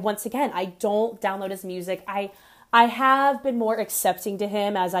don't download his music. I have been more accepting to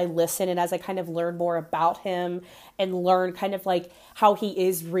him as I listen and as I kind of learn more about him and learn kind of like how he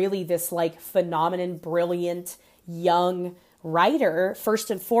is really this like phenomenon, brilliant young writer first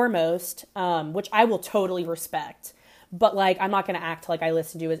and foremost, which I will totally respect. but like, I'm not going to act like I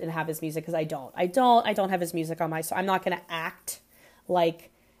listen to it and have his music, because I don't have his music on my, so I'm not going to act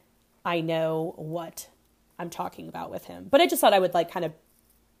like I know what I'm talking about with him. But I just thought I would like kind of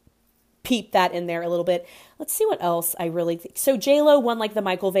peep that in there a little bit. Let's see what else I really think. So J-Lo won like the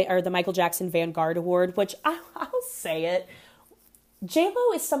Michael Jackson Vanguard Award, which I'll say it.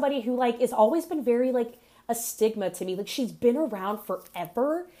 J-Lo is somebody who like is always been very like a stigma to me. Like, she's been around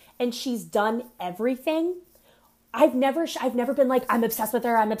forever and she's done everything. I've never been like, I'm obsessed with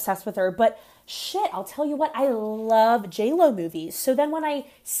her. But shit, I'll tell you what, I love J-Lo movies. So then when I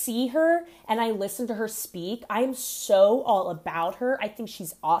see her and I listen to her speak, I'm so all about her. I think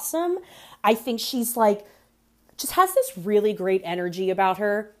she's awesome. I think she's like, just has this really great energy about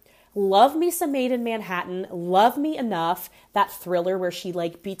her. Love me some Made in Manhattan. Love Me Enough. That thriller where she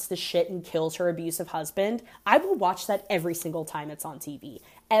like beats the shit and kills her abusive husband. I will watch that every single time it's on TV.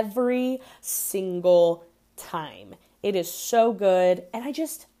 Every single time. It is so good. And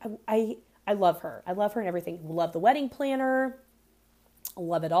I love her. I love her and everything. Love The Wedding Planner.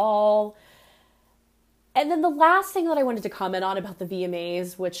 Love it all. And then the last thing that I wanted to comment on about the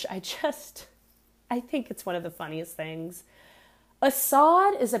VMAs, which I think it's one of the funniest things.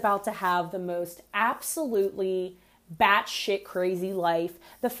 Assad is about to have the most absolutely batshit crazy life.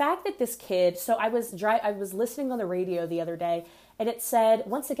 The fact that this kid, so I was listening on the radio the other day, and it said,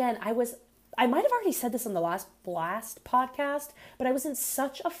 once again, I might have already said this on the last Blast podcast, but I was in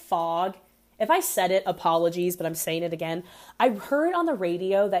such a fog. If I said it, apologies, but I'm saying it again. I heard on the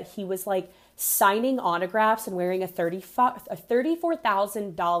radio that he was like signing autographs and wearing a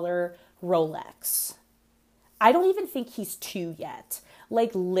 $34,000 Rolex. I don't even think he's 2 yet.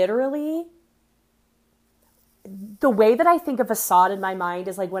 Like, literally, the way that I think of Assad in my mind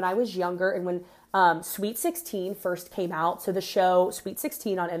is like when I was younger and when Sweet 16 first came out. So the show Sweet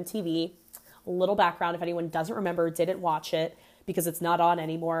 16 on MTV, a little background if anyone doesn't remember, didn't watch it because it's not on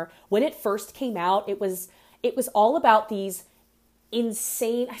anymore. When it first came out, it was all about these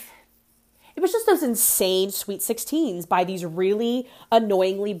insane... It was just those insane Sweet 16s by these really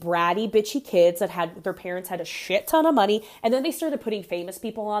annoyingly bratty, bitchy kids that had, their parents had a shit ton of money. And then they started putting famous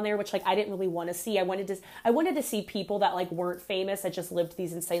people on there, which like I didn't really want to see. I wanted to see people that like weren't famous, that just lived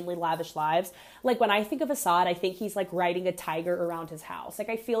these insanely lavish lives. Like when I think of Assad, I think he's like riding a tiger around his house. Like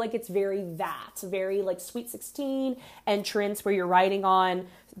I feel like it's very like Sweet 16 entrance where you're riding on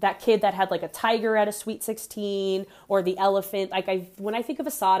that kid that had like a tiger at a Sweet 16 or the elephant. Like when I think of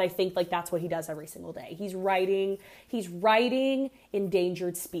Assad, I think like that's what he does every single day. He's writing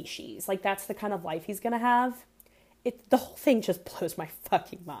endangered species. Like that's the kind of life he's going to have. The whole thing just blows my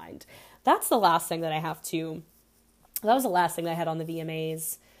fucking mind. That's the last thing that that was the last thing that I had on the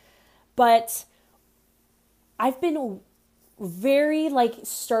VMAs. But I've been very like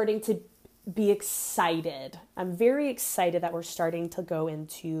starting to be excited. I'm very excited that we're starting to go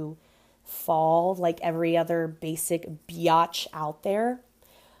into fall like every other basic biatch out there.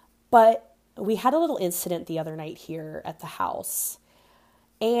 But we had a little incident the other night here at the house.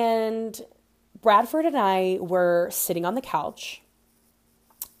 And Bradford and I were sitting on the couch.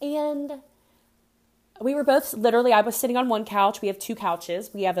 And we were both, literally, I was sitting on one couch. We have 2 couches.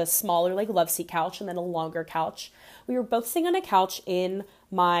 We have a smaller, like, love seat couch and then a longer couch. We were both sitting on a couch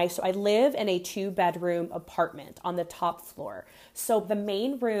so I live in a 2-bedroom apartment on the top floor. So the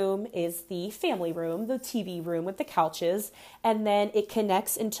main room is the family room, the TV room with the couches. And then it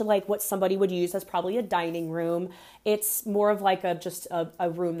connects into, like, what somebody would use as probably a dining room. It's more of, like, just a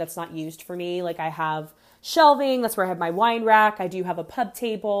room that's not used for me. Like, I have shelving. That's where I have my wine rack. I do have a pub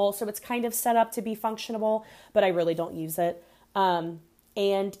table. So it's kind of set up to be functional, but I really don't use it. And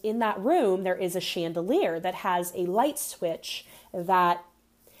in that room, there is a chandelier that has a light switch that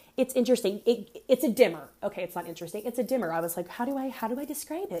it's interesting. It's a dimmer. Okay. It's not interesting. It's a dimmer. I was like, how do I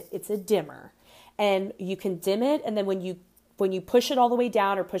describe it? It's a dimmer, and you can dim it. And then when you push it all the way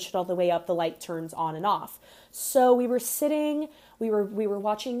down or push it all the way up, the light turns on and off. So we were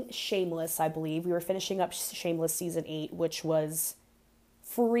watching Shameless, I believe. We were finishing up Shameless season 8, which was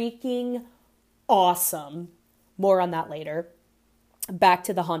freaking awesome. More on that later. Back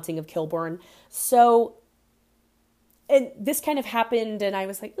to The Haunting of Kilbourne. So, and this kind of happened and I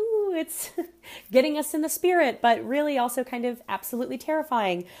was like, ooh, it's getting us in the spirit, but really also kind of absolutely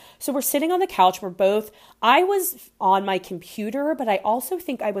terrifying. So we're sitting on the couch. I was on my computer, but I also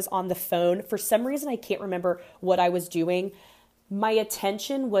think I was on the phone. For some reason, I can't remember what I was doing. My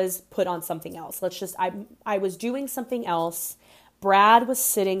attention was put on something else. I was doing something else. Brad was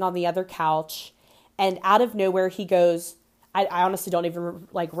sitting on the other couch, and out of nowhere he goes, I honestly don't even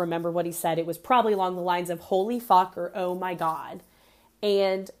remember what he said. It was probably along the lines of holy fuck or oh my God.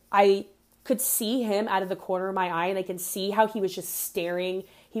 And I could see him out of the corner of my eye, and I can see how he was just staring.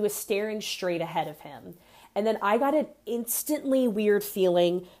 He was staring straight ahead of him. And then I got an instantly weird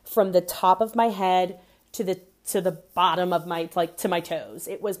feeling from the top of my head to the bottom of my, like, to my toes.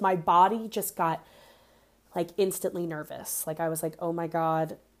 It was, my body just got like instantly nervous. Like I was like, oh my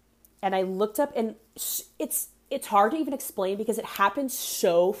God. And I looked up, and it's hard to even explain because it happened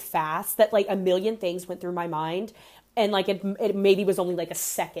so fast that like a million things went through my mind. And like it maybe was only like a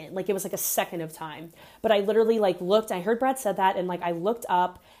second, like it was like a second of time. But I literally like looked, I heard Brad said that, and like I looked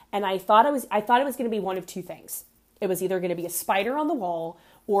up, and I thought it was going to be one of two things. It was either going to be a spider on the wall,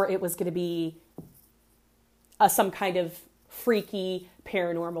 or it was going to be some kind of freaky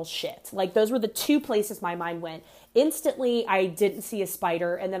paranormal shit. Like those were the two places my mind went. Instantly, I didn't see a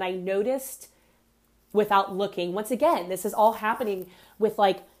spider, and then I noticed without looking. Once again, this is all happening with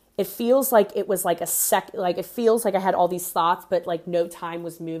like, it feels like it was like it feels like I had all these thoughts, but like no time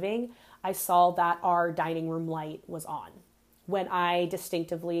was moving. I saw that our dining room light was on when I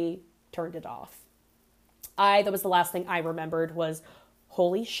distinctively turned it off. That was the last thing I remembered was,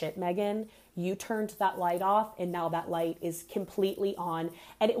 holy shit, Megan, you turned that light off, and now that light is completely on.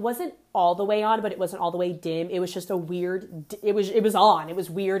 And it wasn't all the way on, but it wasn't all the way dim. It was just a weird, it was on. It was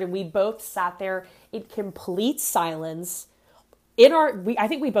weird. And we both sat there in complete silence. I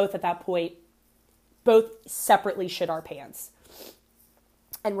think we both at that point, both separately shit our pants.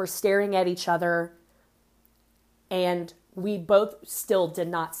 And we're staring at each other, and we both still did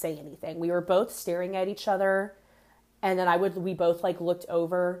not say anything. We were both staring at each other, and then we both like looked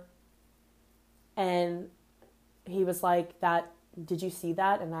over, and he was like, did you see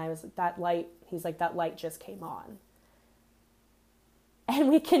that? And I was like, that light, he's like, that light just came on. And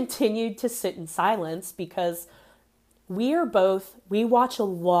we continued to sit in silence because we watch a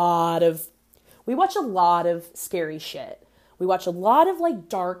lot of scary shit. We watch a lot of like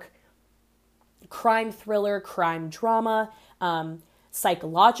dark crime thriller, crime drama,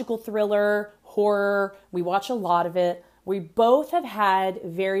 psychological thriller, horror. We watch a lot of it. We both have had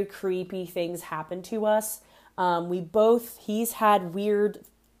very creepy things happen to us. He's had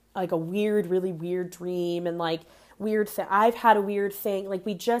a really weird dream, and like weird thing. I've had a weird thing. Like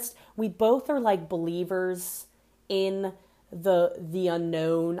we both are like believers in the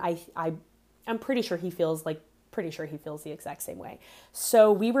unknown. I'm pretty sure he feels the exact same way.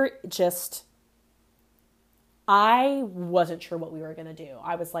 So we were just, I wasn't sure what we were going to do.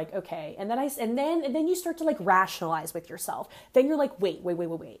 I was like, okay. And then you start to like rationalize with yourself. Then you're like, wait. I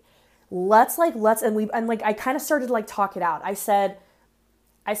kind of started to like talk it out. I said,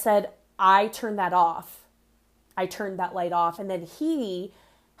 I turned that off. I turned that light off. And then he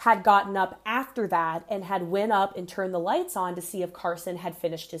had gotten up after that and had went up and turned the lights on to see if Carson had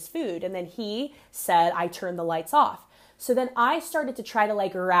finished his food. And then he said, I turned the lights off. So then I started to try to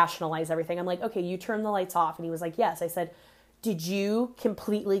like rationalize everything. I'm like, okay, you turned the lights off. And he was like, yes. I said, did you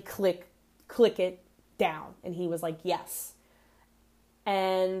completely click it down? And he was like, yes.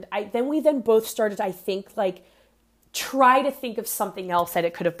 And we both started, I think, like try to think of something else that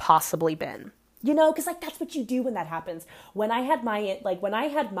it could have possibly been. You know, because like that's what you do when that happens. When I had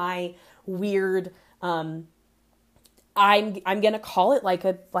my weird, I'm gonna call it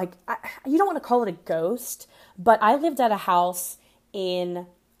you don't want to call it a ghost, but I lived at a house in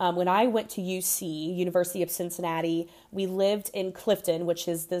when I went to UC, University of Cincinnati. We lived in Clifton, which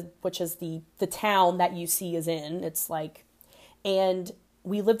is the town that UC is in. It's like, and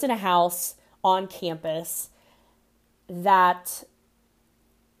we lived in a house on campus that.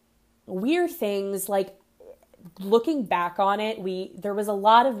 Weird things, like looking back on it, there was a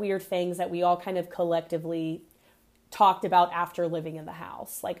lot of weird things that we all kind of collectively talked about after living in the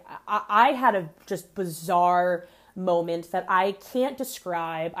house. Like I had a just bizarre moment that I can't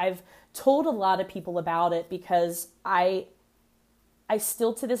describe. I've told a lot of people about it because I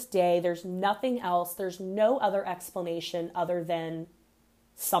still to this day, there's nothing else. There's no other explanation other than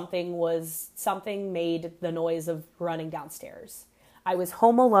something made the noise of running downstairs. I was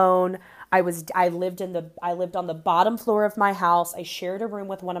home alone. I lived on the bottom floor of my house. I shared a room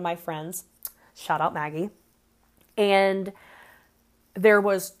with one of my friends. Shout out Maggie. And there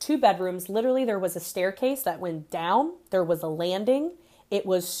was 2 bedrooms. Literally, there was a staircase that went down. There was a landing. It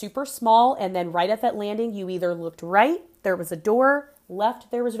was super small. And then right at that landing, you either looked right, there was a door, left,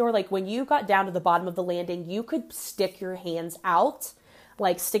 there was a door. Like when you got down to the bottom of the landing, you could stick your hands out,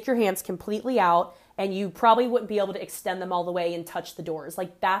 like stick your hands completely out. And you probably wouldn't be able to extend them all the way and touch the doors.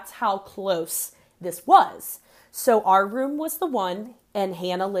 Like that's how close this was. So our room was the one, and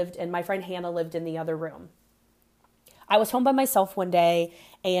my friend Hannah lived in the other room. I was home by myself one day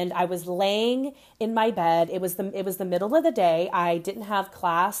and I was laying in my bed. It was the middle of the day. I didn't have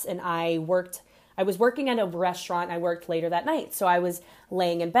class and I was working at a restaurant. I worked later that night. So I was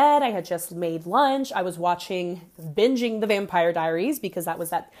laying in bed. I had just made lunch. I was binging The Vampire Diaries because that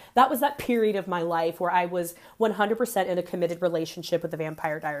was that period of my life where I was 100% in a committed relationship with The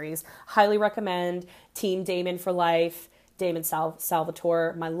Vampire Diaries. Highly recommend. Team Damon for life. Damon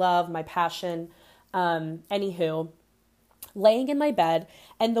Salvatore, my love, my passion. Anywho, laying in my bed.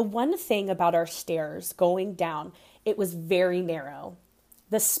 And the one thing about our stairs going down, it was very narrow.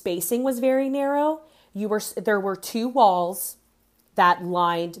 The spacing was very narrow. There were 2 walls that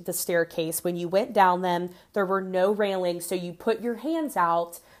lined the staircase. When you went down them, there were no railings. So you put your hands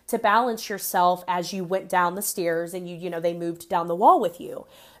out to balance yourself as you went down the stairs and they moved down the wall with you.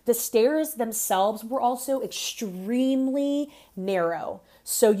 The stairs themselves were also extremely narrow.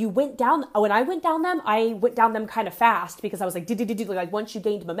 So you went down, when I went down them kind of fast because I was like, like once you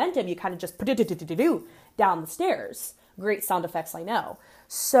gained momentum, you kind of just down the stairs. Great sound effects, I know.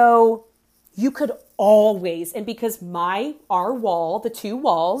 So you could always, and because our wall, the 2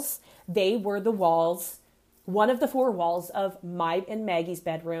 walls, they were the walls, one of the 4 walls of my and Maggie's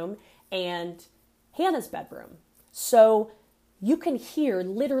bedroom and Hannah's bedroom. So you can hear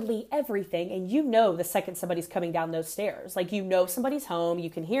literally everything, and the second somebody's coming down those stairs. Like, somebody's home,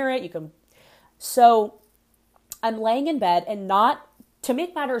 you can hear it, So I'm laying in bed, and to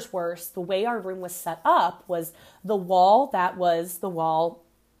make matters worse, the way our room was set up was the wall that was the wall.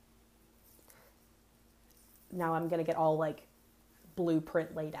 Now I'm going to get all like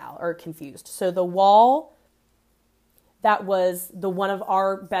blueprint laid out or confused. So the wall that was the one of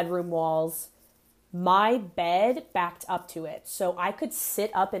our bedroom walls, my bed backed up to it. So I could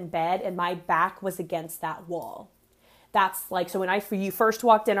sit up in bed and my back was against that wall. That's like, so when you first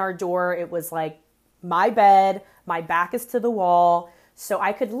walked in our door, it was like my bed, my back is to the wall. So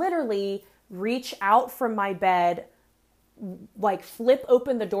I could literally reach out from my bed, like flip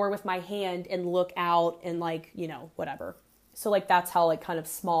open the door with my hand and look out and like, whatever. So like, that's how like kind of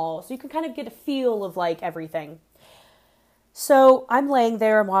small. So you can kind of get a feel of like everything. So I'm laying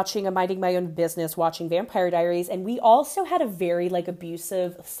there, I'm minding my own business, watching Vampire Diaries. And we also had a very like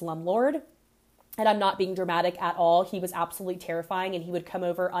abusive slumlord. And I'm not being dramatic at all. He was absolutely terrifying and he would come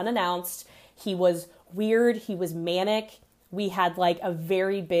over unannounced. He was weird. He was manic. We had like a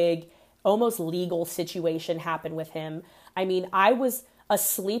very big, almost legal situation happen with him. I mean, I was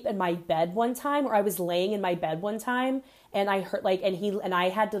asleep in my bed one time, or I was laying in my bed one time, and I heard like,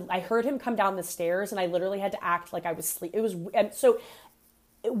 I heard him come down the stairs, and I literally had to act like I was asleep. It was, and so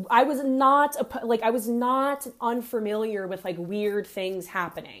I was not unfamiliar with like weird things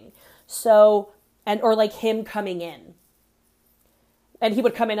happening. So, or like him coming in. And he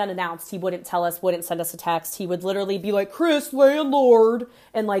would come in unannounced. He wouldn't tell us, wouldn't send us a text. He would literally be like, Chris, landlord,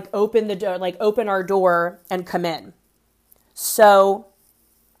 and like open the door, like open our door and come in. So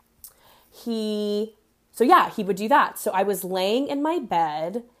he would do that. So I was laying in my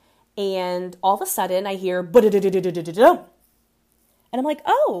bed and all of a sudden I hear, and I'm like,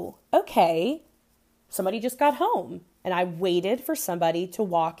 oh, okay. Somebody just got home. And I waited for somebody to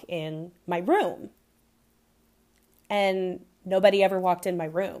walk in my room. And nobody ever walked in my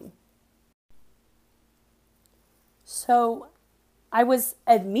room. So I was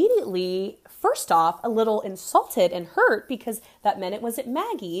immediately, first off, a little insulted and hurt because that meant it wasn't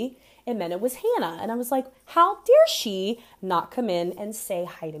Maggie, it meant it was Hannah. And I was like, how dare she not come in and say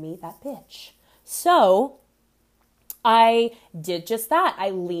hi to me, that bitch? So I did just that.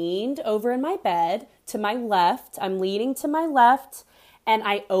 I leaned over in my bed to my left. I'm leaning to my left. And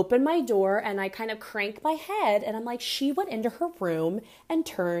I opened my door and I kind of cranked my head and I'm like, she went into her room and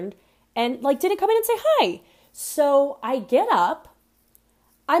turned and like didn't come in and say hi. So I get up.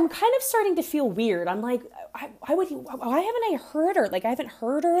 I'm kind of starting to feel weird. I'm like, why haven't I heard her? Like, I haven't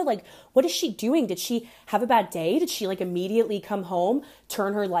heard her. Like, what is she doing? Did she have a bad day? Did she like immediately come home,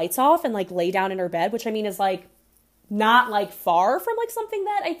 turn her lights off and like lay down in her bed? Which I mean is like not like far from like something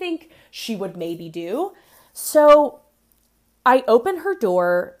that I think she would maybe do. So I open her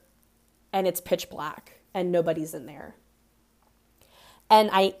door and it's pitch black and nobody's in there. And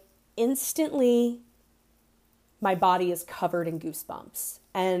I instantly, my body is covered in goosebumps.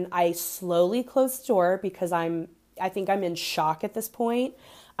 And I slowly close the door because I think I'm in shock at this point.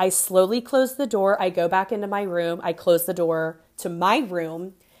 I slowly close the door. I go back into my room. I close the door to my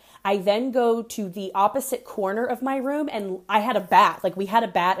room. I then go to the opposite corner of my room and I had a bat. Like we had a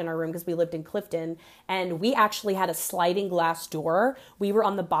bat in our room because we lived in Clifton and we actually had a sliding glass door. We were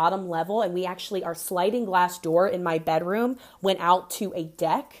on the bottom level and our sliding glass door in my bedroom went out to a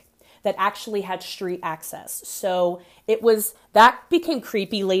deck that actually had street access. So that became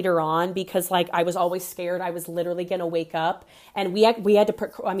creepy later on because like I was always scared I was literally going to wake up, and we had to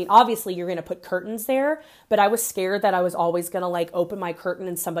put, I mean, obviously you're going to put curtains there, but I was scared that I was always going to like open my curtain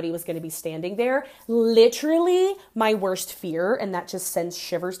and somebody was going to be standing there. Literally my worst fear, and that just sends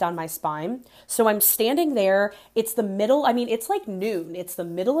shivers down my spine. So I'm standing there, it's the middle, I mean, it's like noon, it's the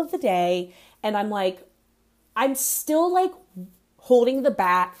middle of the day, and I'm still like holding the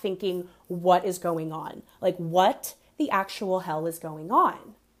bat thinking, what is going on? Like, what the actual hell is going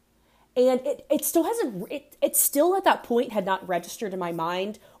on? And it still hasn't, it still at that point had not registered in my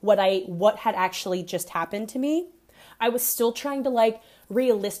mind what had actually just happened to me. I was still trying to like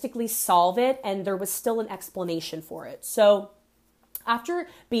realistically solve it, and there was still an explanation for it. So after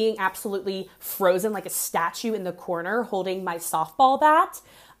being absolutely frozen like a statue in the corner holding my softball bat,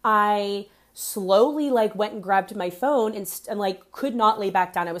 I slowly like went and grabbed my phone and like could not lay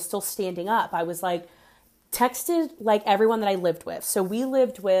back down. I was still standing up. I was like texted like everyone that I lived with. So we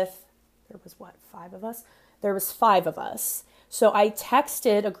lived with, there was what, 5 of us? There was 5 of us. So I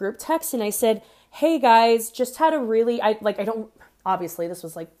texted a group text and I said, hey guys, just had a really, obviously this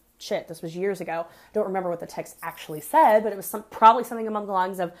was like, this was years ago. I don't remember what the text actually said, but it was probably something along the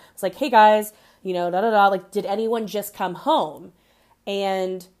lines of, it's like, hey guys, like, did anyone just come home?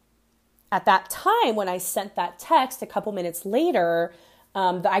 And at that time, when I sent that text a couple minutes later,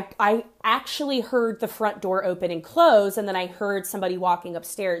 I actually heard the front door open and close, and then I heard somebody walking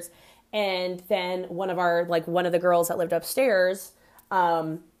upstairs. And then one of the girls that lived upstairs,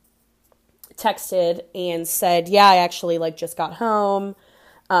 texted and said, yeah, I actually like just got home.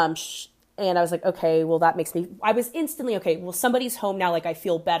 And I was like, okay, well I was instantly, okay, well somebody's home now. Like I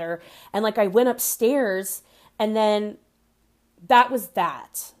feel better. And like I went upstairs, and then that was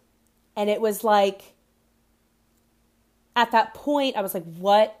that. And it was like, at that point, I was like,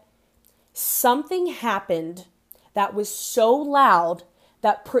 what? Something happened that was so loud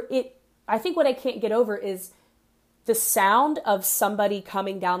that I think what I can't get over is the sound of somebody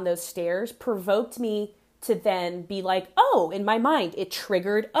coming down those stairs provoked me to then be like, oh, in my mind, it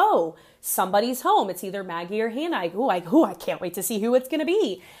triggered, oh, somebody's home. It's either Maggie or Hannah. I can't wait to see who it's going to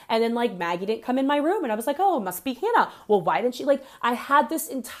be. And then like Maggie didn't come in my room, and I was like, oh, it must be Hannah. Well, why didn't she? Like, I had this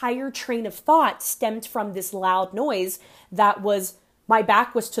entire train of thought stemmed from this loud noise that was, my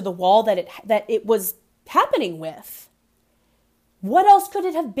back was to the wall that it was happening with. What else could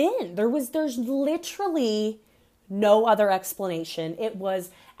it have been? There's literally no other explanation. It was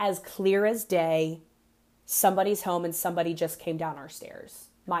as clear as day. Somebody's home and somebody just came down our stairs,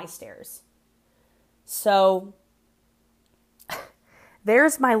 my stairs. So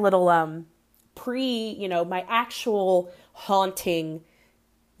there's my little my actual haunting,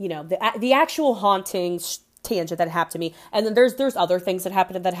 the actual haunting tangent that happened to me. And then there's other things that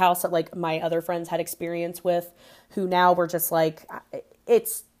happened in that house that like my other friends had experience with, who now were just like,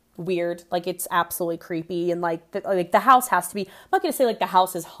 it's weird, like it's absolutely creepy, and like the house has to be, I'm not gonna say like the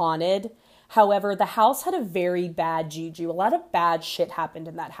house is haunted. However, the house had a very bad juju. A lot of bad shit happened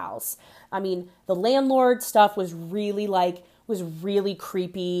in that house. I mean, the landlord stuff was really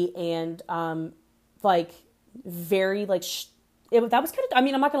creepy and very like that was kind of, I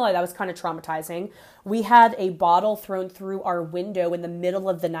mean, I'm not gonna lie, that was kind of traumatizing. We had a bottle thrown through our window in the middle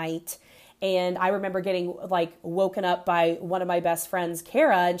of the night. And I remember getting like woken up by one of my best friends,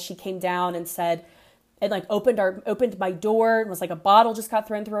 Kara, and she came down and said, and like opened my door, and was like, a bottle just got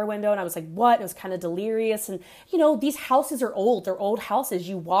thrown through our window. And I was like, what? It was kind of delirious. And these houses are old. They're old houses.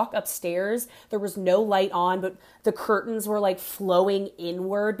 You walk upstairs, there was no light on, but the curtains were like flowing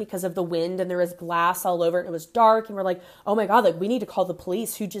inward because of the wind, and there was glass all over it. It was dark, and we're like, oh my God, like we need to call the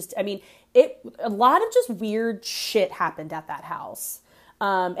police. A lot of just weird shit happened at that house.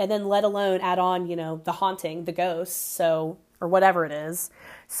 And then let alone add on, the haunting, the ghosts, or whatever it is.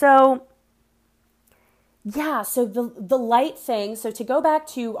 So yeah, so the light thing, so to go back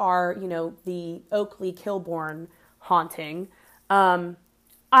to our, the Oakley Kilbourne haunting, I'm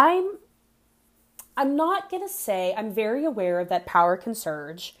not going to say, I'm very aware that power can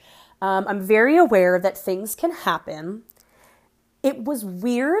surge. I'm very aware that things can happen. It was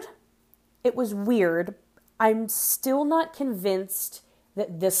weird. I'm still not convinced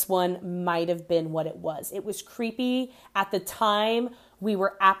that this one might have been what it was. It was creepy. At the time, we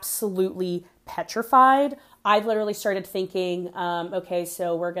were absolutely petrified. I literally started thinking, okay,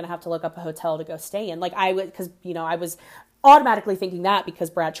 so we're going to have to look up a hotel to go stay in. Like I was automatically thinking that because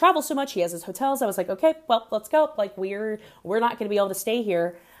Brad travels so much, he has his hotels. I was like, okay, well, let's go. Like we're not going to be able to stay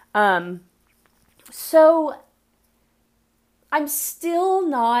here. So I'm still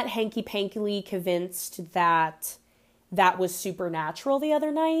not hanky-pankily convinced that was supernatural the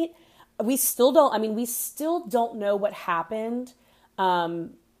other night. we still don't know what happened.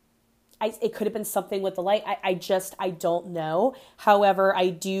 It could have been something with the light. I don't know. However, I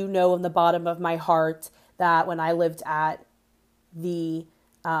do know in the bottom of my heart that when I lived at the,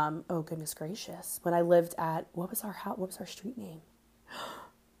 oh goodness gracious, when I lived at, what was our street name?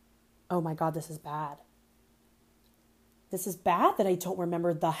 Oh my God, this is bad. This is bad that I don't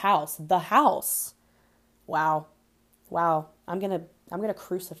remember the house. The house. Wow. I'm gonna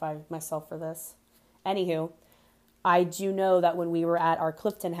crucify myself for this. Anywho, I do know that when we were at our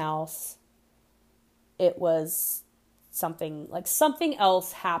Clifton house, it was something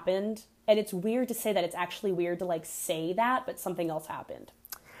else happened. And it's weird to say that. It's actually weird to like say that, but something else happened.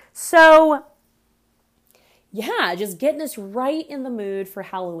 So yeah, just getting us right in the mood for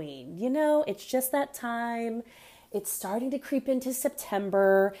Halloween. You know, it's just that time. It's starting to creep into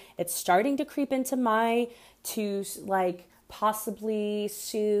September. It's starting to creep into like possibly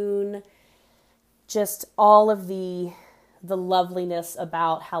soon. Just all of the loveliness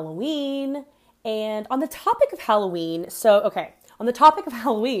about Halloween. And on the topic of Halloween,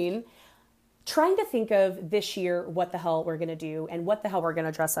 trying to think of this year what the hell we're going to do and what the hell we're going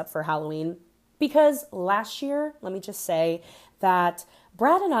to dress up for Halloween. Because last year, let me just say that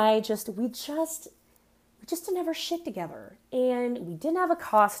Brad and I we just didn't have our shit together, and we didn't have a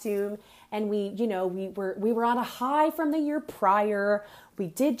costume, and we were on a high from the year prior. We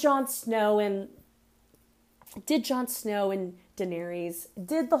did Jon Snow and Daenerys,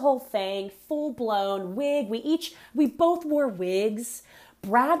 did the whole thing, full blown wig. We both wore wigs.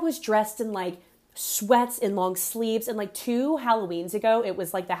 Brad was dressed in like sweats and long sleeves, and like 2 Halloweens ago, it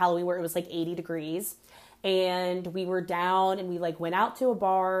was like the Halloween where it was like 80 degrees, and we were down and we like went out to a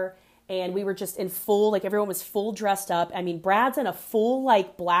bar. And we were just in full, like everyone was full dressed up. I mean, Brad's in a full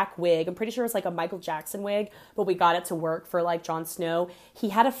like black wig. I'm pretty sure it was like a Michael Jackson wig, but we got it to work for like Jon Snow. He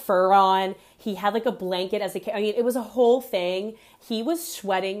had a fur on. He had like a blanket it was a whole thing. He was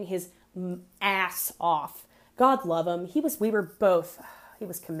sweating his ass off. God love him. He was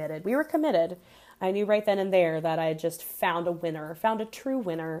committed. We were committed. I knew right then and there that I had just found a true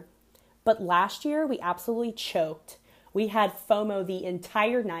winner. But last year we absolutely choked. We had FOMO the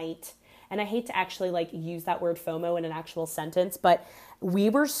entire night. And I hate to actually like use that word FOMO in an actual sentence, but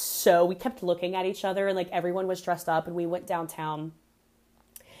we kept looking at each other, and like everyone was dressed up, and we went downtown,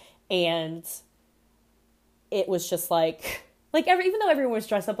 and it was just even though everyone was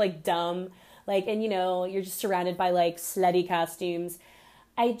dressed up like dumb, like, and you're just surrounded by like slutty costumes.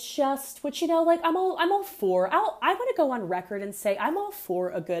 I'm all for, I want to go on record and say I'm all for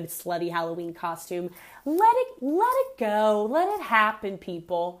a good slutty Halloween costume. Let it go. Let it happen,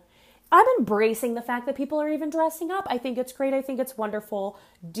 people. I'm embracing the fact that people are even dressing up. I think it's great. I think it's wonderful.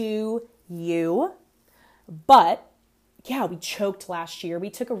 Do you? But yeah, we choked last year. We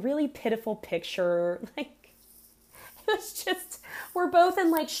took a really pitiful picture. Like, it was just, we're both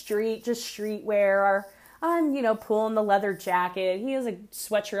in like streetwear. I'm, pulling the leather jacket. He has a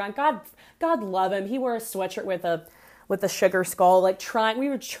sweatshirt on. God love him. He wore a sweatshirt with a sugar skull.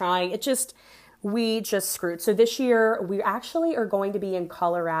 We just screwed. So this year, we actually are going to be in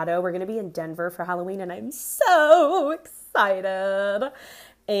Colorado. We're going to be in Denver for Halloween, and I'm so excited.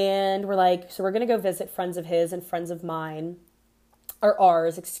 And we're going to go visit friends of his and friends of mine. Or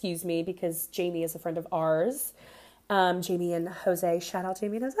ours, excuse me, because Jamie is a friend of ours. Jamie and Jose. Shout out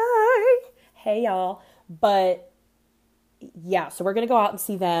Jamie and Jose. Hey, y'all. But yeah, so we're going to go out and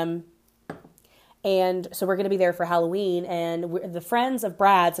see them. And so we're going to be there for Halloween. And the friends of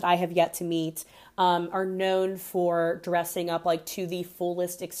Brad's that I have yet to meet are known for dressing up like to the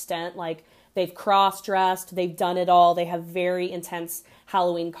fullest extent. Like they've cross-dressed, they've done it all. They have very intense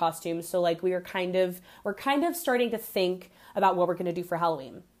Halloween costumes. So like we're kind of starting to think about what we're going to do for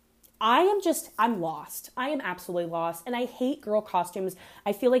Halloween. I'm lost. I am absolutely lost. And I hate girl costumes.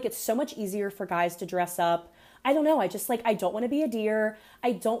 I feel like it's so much easier for guys to dress up. I don't know. I don't want to be a deer.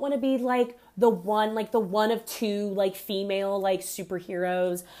 I don't want to be like the one of two like female like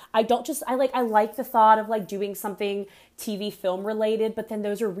superheroes. I like the thought of like doing something TV film related, but then they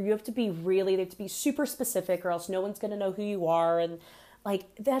have to be super specific, or else no one's going to know who you are. And like,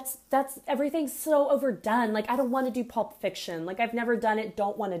 that's everything's so overdone. Like, I don't want to do Pulp Fiction. Like, I've never done it.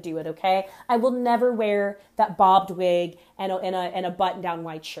 Don't want to do it. Okay. I will never wear that bobbed wig and a button down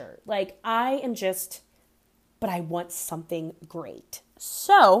white shirt. Like, but I want something great.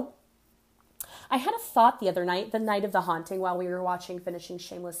 So I had a thought the other night, the night of the haunting, while we were finishing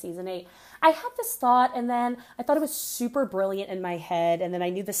Shameless season 8. I had this thought, and then I thought it was super brilliant in my head, and then I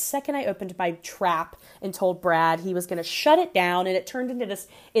knew the second I opened my trap and told Brad he was going to shut it down, and it turned into this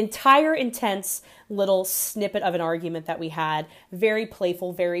entire intense little snippet of an argument that we had. Very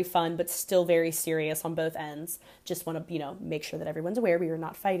playful, very fun, but still very serious on both ends. Just want to, make sure that everyone's aware we were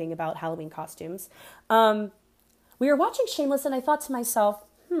not fighting about Halloween costumes. We were watching Shameless, and I thought to myself,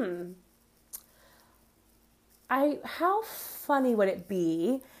 how funny would it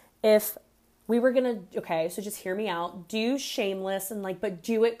be if we were gonna, okay, so just hear me out, do Shameless and but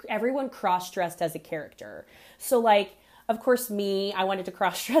do it, everyone cross-dressed as a character. So of course I wanted to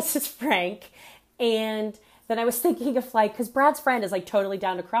cross-dress as Frank, and then I was thinking of because Brad's friend is totally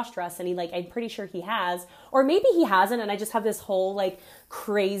down to cross-dress, and I'm pretty sure he has, or maybe he hasn't, and I just have this whole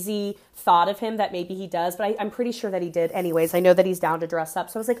crazy thought of him that maybe he does, but I'm pretty sure that he did. Anyways, I know that he's down to dress up,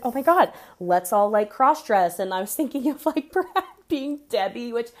 so I was like, oh my god, let's all cross-dress, and I was thinking of Brad being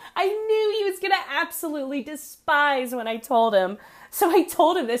Debbie, which I knew he was gonna absolutely despise when I told him. So I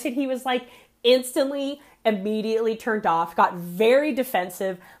told him this, and he was immediately turned off, got very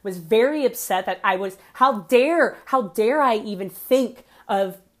defensive, was very upset that I was, how dare I even think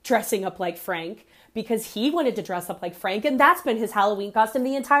of dressing up like Frank, because he wanted to dress up like Frank, and that's been his Halloween costume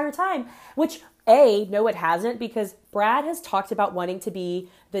the entire time, which no, it hasn't, because Brad has talked about wanting to be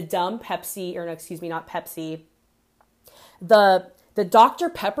the dumb Pepsi, or no, excuse me, not Pepsi, the Dr.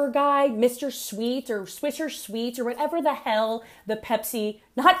 Pepper guy, Mr. Sweet or Swisher Sweet or whatever the hell the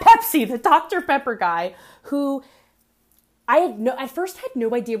the Dr. Pepper guy, who at first had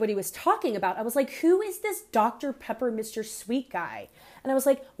no idea what he was talking about. I was like, who is this Dr. Pepper, Mr. Sweet guy? And I was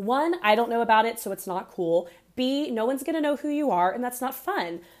like, one, I don't know about it, so it's not cool. B, no one's going to know who you are, and that's not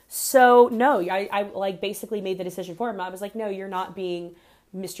fun. So no, I basically made the decision for him. I was like, no, you're not being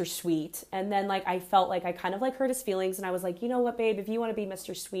Mr. Sweet. And then I felt I kind of hurt his feelings, and I was like, you know what, babe, if you want to be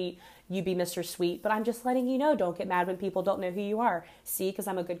Mr. Sweet, you be Mr. Sweet, but I'm just letting you know, don't get mad when people don't know who you are. See, because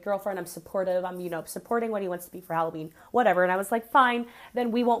I'm a good girlfriend, I'm supportive, I'm supporting what he wants to be for Halloween, whatever. And I was like, fine,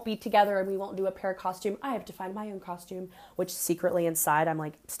 then we won't be together and we won't do a pair costume. I have to find my own costume, which secretly inside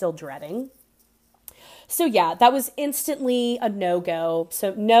I'm still dreading. So yeah, that was instantly a no-go.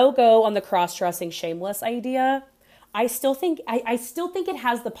 So no-go on the cross-dressing Shameless idea. I still think it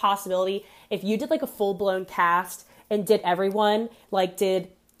has the possibility, if you did a full-blown cast and did everyone,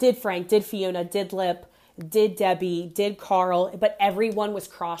 did Frank, did Fiona, did Lip, did Debbie, did Carl, but everyone was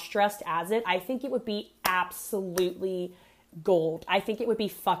cross-dressed as it, I think it would be absolutely gold. I think it would be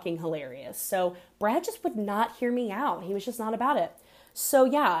fucking hilarious. So Brad just would not hear me out. He was just not about it. So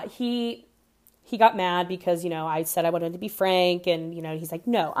yeah, he got mad because, I said I wanted to be Frank, and, he's like,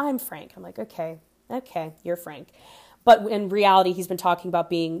 no, I'm Frank. I'm like, okay, you're Frank. But in reality, he's been talking about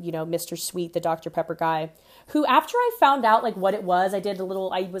being, Mr. Sweet, the Dr. Pepper guy, who after I found out what it was,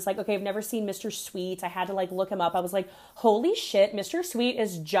 I was like, okay, I've never seen Mr. Sweet. I had to look him up. I was like, holy shit, Mr. Sweet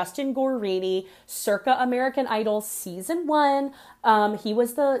is Justin Guarini, circa American Idol season 1. He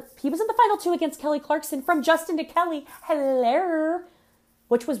was in the final 2 against Kelly Clarkson from Justin to Kelly. Hello.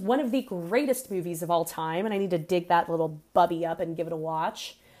 Which was one of the greatest movies of all time. And I need to dig that little bubby up and give it a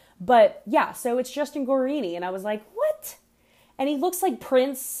watch. But yeah, so it's Justin Guarini, and I was like, what? And he looks like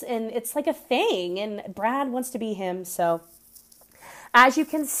Prince, and it's a thing, and Brad wants to be him. So as you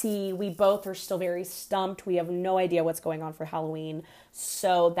can see, we both are still very stumped. We have no idea what's going on for Halloween.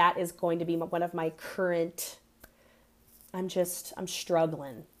 So that is going to be one of my current, I'm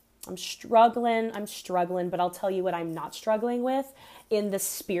struggling. I'm struggling, but I'll tell you what I'm not struggling with. In the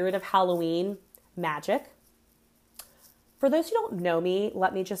spirit of Halloween, magic. For those who don't know me,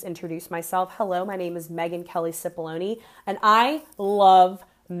 let me just introduce myself. Hello, my name is Megan Kelly Cipollone, and I love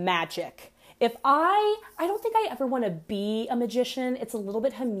magic. I don't think I ever want to be a magician. It's a little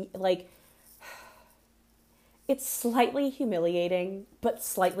bit it's slightly humiliating, but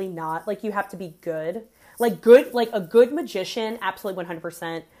slightly not. You have to be good. A good magician, absolutely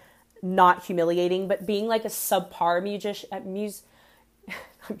 100% not humiliating, but being a subpar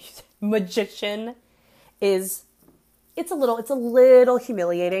magician is... It's a little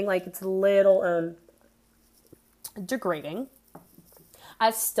humiliating. It's a little degrading.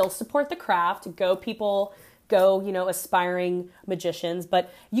 I still support the craft. Go people, go, aspiring magicians,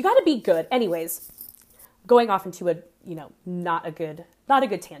 but you got to be good. Anyways, going off into a, not a good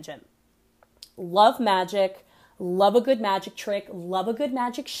tangent. Love magic, love a good magic trick, love a good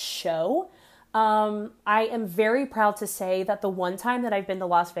magic show. I am very proud to say that the one time that I've been to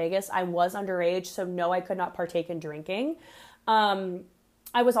Las Vegas, I was underage, so no, I could not partake in drinking.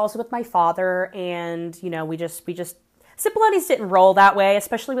 I was also with my father, and, we just Cipolloni's didn't roll that way,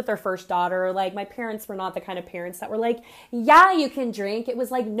 especially with their first daughter. Like, my parents were not the kind of parents that were like, yeah, you can drink. It was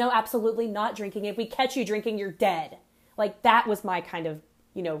like, no, absolutely not drinking. If we catch you drinking, you're dead. Like, that was my kind of,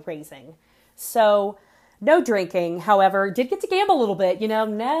 raising. So, no drinking. However, did get to gamble a little bit.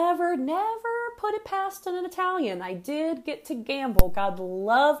 Never put it past an Italian. I did get to gamble. God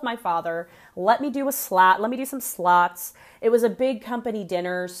love my father. Let me do some slots. It was a big company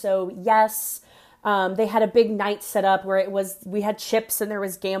dinner. So, yes, they had a big night set up where we had chips and there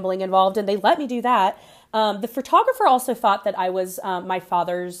was gambling involved, and they let me do that. The photographer also thought that I was my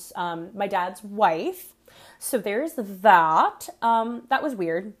dad's wife. So there's that. That was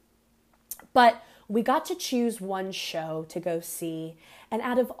weird. But we got to choose one show to go see. And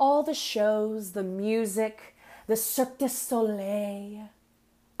out of all the shows, the music, the Cirque du Soleil,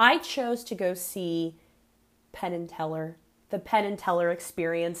 I chose to go see Penn and Teller. The Penn and Teller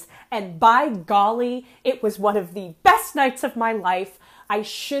experience, and by golly, it was one of the best nights of my life. I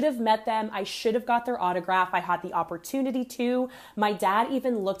should have met them. I should have got their autograph. I had the opportunity to. My dad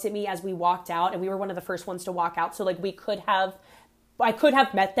even looked at me as we walked out, and we were one of the first ones to walk out, so I could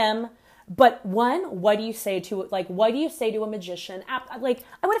have met them. But what do you say to a magician? I would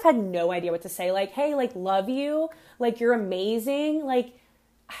have had no idea what to say. Like, hey, love you. Like, you're amazing. Like,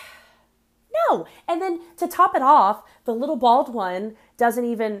 no. And then to top it off, the little bald one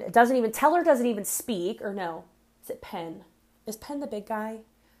Teller doesn't even speak, or no. Is it Penn? Is Penn the big guy?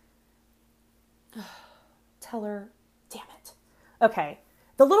 Teller, damn it. Okay.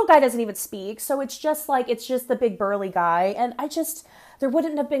 The little guy doesn't even speak, so it's just the big burly guy. And there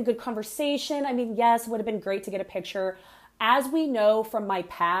wouldn't have been good conversation. I mean, yes, it would have been great to get a picture. As we know from my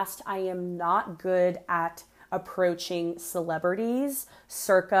past, I am not good at approaching celebrities,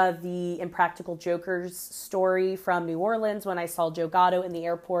 circa the Impractical Jokers story from New Orleans when I saw Joe Gatto in the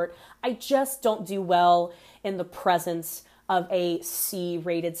airport. I just don't do well in the presence of a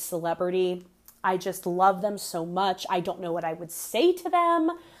C-rated celebrity. I just love them so much. I don't know what I would say to them.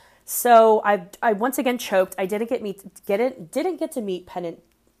 So I once again choked. I didn't get to meet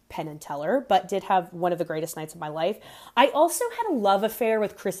Penn and Teller, but did have one of the greatest nights of my life. I also had a love affair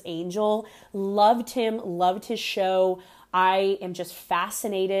with Chris Angel. Loved him, loved his show. I am just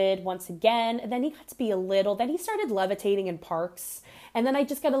fascinated once again. And then he got to be then he started levitating in parks. And then I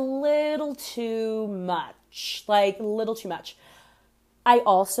just got a little too much. I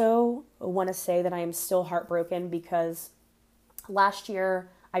also want to say that I am still heartbroken because last year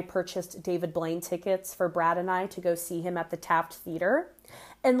I purchased David Blaine tickets for Brad and I to go see him at the Taft Theater.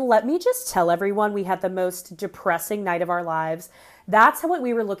 And let me just tell everyone, we had the most depressing night of our lives. That's what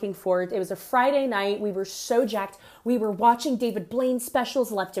we were looking for. It was a Friday night. We were so jacked. We were watching David Blaine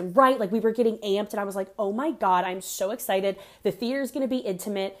specials left and right. We were getting amped. And I was like, oh my God, I'm so excited. The theater is going to be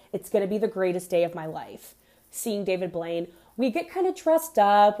intimate. It's going to be the greatest day of my life. Seeing David Blaine. We get kind of dressed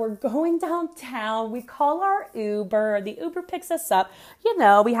up. We're going downtown. We call our Uber. The Uber picks us up.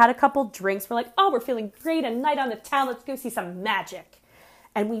 We had a couple drinks. We're like, oh, we're feeling great. A night on the town. Let's go see some magic.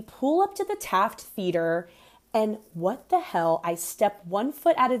 And we pull up to the Taft Theater, and what the hell? I step one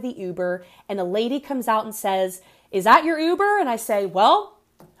foot out of the Uber, and a lady comes out and says, is that your Uber? And I say, well,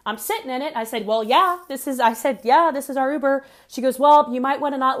 I'm sitting in it. I said, well, yeah, this is our Uber. She goes, well, you might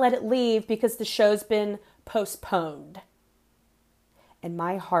want to not let it leave because the show's been postponed. And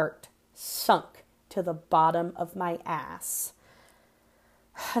my heart sunk to the bottom of my ass.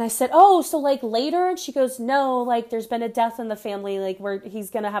 And I said, oh, so later? And she goes, no, there's been a death in the family, where he's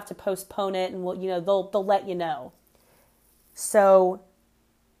going to have to postpone it, and they'll let you know. So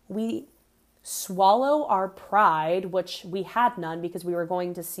we swallow our pride, which we had none because we were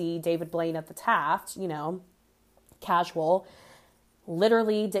going to see David Blaine at the Taft, casual.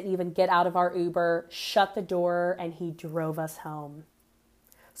 Literally didn't even get out of our Uber, shut the door, and he drove us home.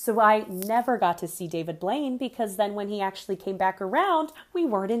 So I never got to see David Blaine because then when he actually came back around, we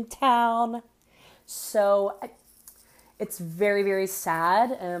weren't in town. So it's very, very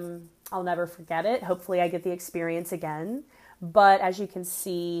sad. I'll never forget it. Hopefully I get the experience again. But as you can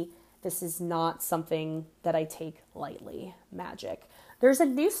see, this is not something that I take lightly, magic. There's a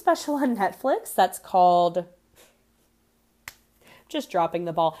new special on Netflix that's called... Just dropping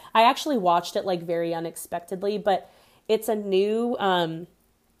the ball. I actually watched it very unexpectedly, but it's a new...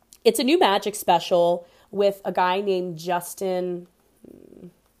 It's a new magic special with a guy named Justin.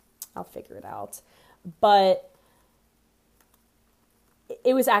 I'll figure it out. But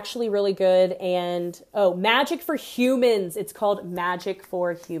it was actually really good. And, Magic for Humans. It's called Magic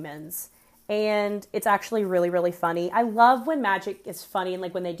for Humans. And it's actually really, really funny. I love when magic is funny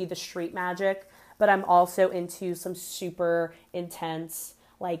and when they do the street magic. But I'm also into some super intense,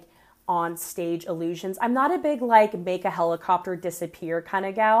 on stage illusions. I'm not a big like make a helicopter disappear kind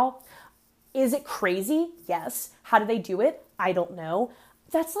of gal. Is it crazy? Yes. How do they do it? I don't know.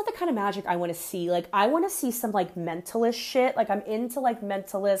 That's not the kind of magic I want to see. Like, I want to see some like mentalist shit. Like, I'm into like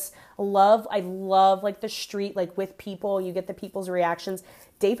mentalist love. I love like the street, like with people, you get the people's reactions.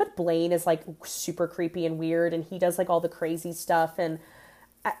 David Blaine is like super creepy and weird, and he does like all the crazy stuff. And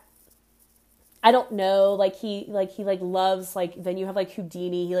I don't know, like he loves, like, then you have like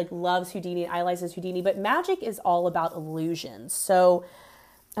Houdini. He like loves Houdini and idolizes Houdini, but magic is all about illusions. So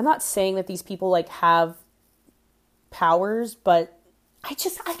I'm not saying that these people like have powers, but I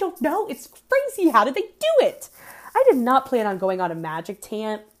don't know. It's crazy. How did they do it? I did not plan on going on a magic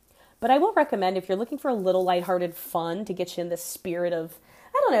tant, but I will recommend if you're looking for a little lighthearted fun to get you in the spirit of,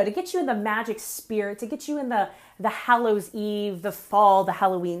 I don't know, to get you in the magic spirit, to get you in the Hallows Eve, the fall, the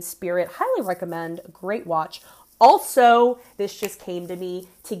Halloween spirit. Highly recommend. Great watch. Also, this just came to me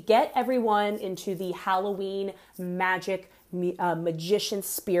to get everyone into the Halloween magic magician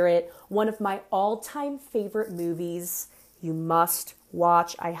spirit. One of my all-time favorite movies. You must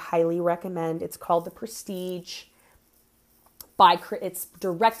watch. I highly recommend. It's called The Prestige. It's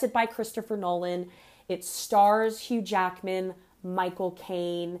directed by Christopher Nolan. It stars Hugh Jackman, Michael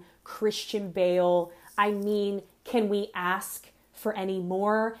Caine, Christian Bale. I mean, can we ask for any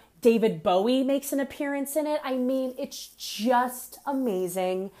more? David Bowie makes an appearance in it. I mean, it's just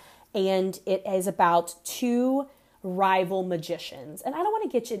amazing. And it is about two rival magicians. And I don't want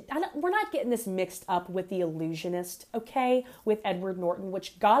to get you, we're not getting this mixed up with The Illusionist, okay? With Edward Norton,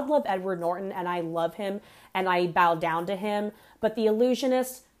 which God love Edward Norton, and I love him, and I bow down to him. But The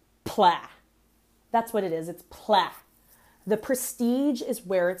Illusionist, plah. That's what it is. It's plah. The Prestige is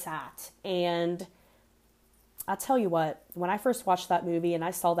where it's at. And I'll tell you what, when I first watched that movie and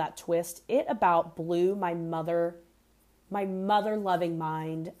I saw that twist, it about blew my mother-loving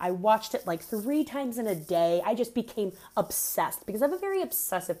mind. I watched it like 3 times in a day. I just became obsessed because I have a very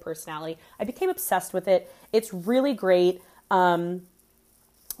obsessive personality. I became obsessed with it. It's really great. Really,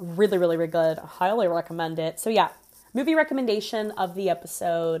 really, really good. I highly recommend it. So yeah, movie recommendation of the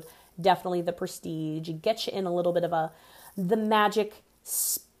episode, definitely The Prestige. It gets you in a little bit of the magic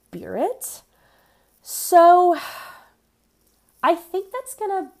spirit. So I think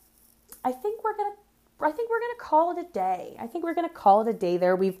we're going to call it a day. I think we're going to call it a day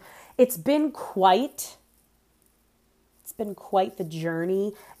there. It's been quite the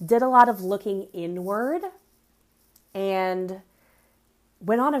journey. Did a lot of looking inward and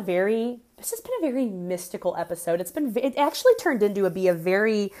went on this has been a very mystical episode. It actually turned into be a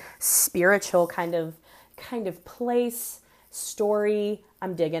very spiritual kind of place, story.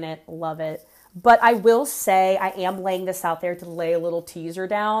 I'm digging it. Love it. But I will say, I am laying this out there to lay a little teaser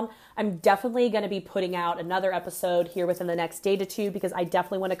down. I'm definitely going to be putting out another episode here within the next day to 2 because I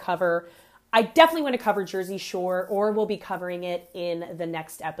definitely want to cover Jersey Shore, or we'll be covering it in the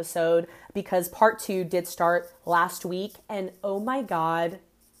next episode because part 2 did start last week. And oh my God,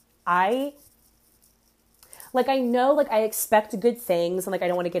 I expect good things and I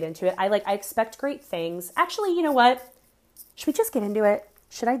don't want to get into it. I expect great things. Actually, you know what? Should we just get into it?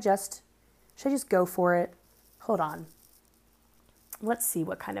 Should I just go for it? Hold on. Let's see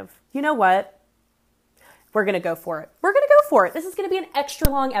what kind of, you know what? We're going to go for it. This is going to be an extra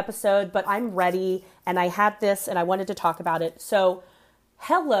long episode, but I'm ready and I had this and I wanted to talk about it. So,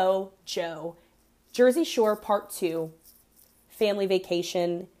 hello, Joe. Jersey Shore Part 2, Family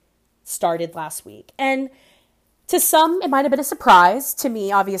Vacation, started last week. And to some, it might have been a surprise. To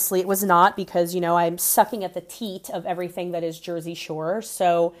me, obviously, it was not because, I'm sucking at the teat of everything that is Jersey Shore.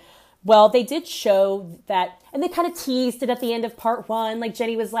 So, well, they did show that, and they kind of teased it at the end of part 1. Like,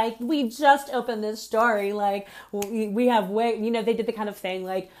 Jenny was like, we just opened this story. Like, we have they did the kind of thing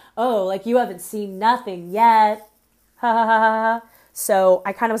like, oh, like, you haven't seen nothing yet. Ha ha ha ha. So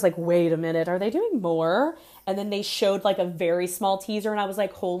I kind of was like, wait a minute, are they doing more? And then they showed like a very small teaser and I was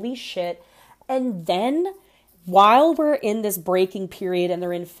like, holy shit. And then while we're in this breaking period and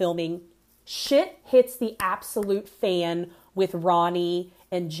they're in filming, shit hits the absolute fan with Ronnie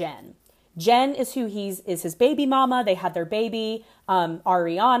and Jen. Jen is is his baby mama. They had their baby,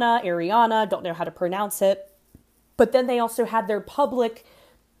 Ariana, don't know how to pronounce it. But then they also had their public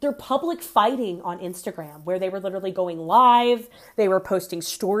fighting on Instagram where they were literally going live. They were posting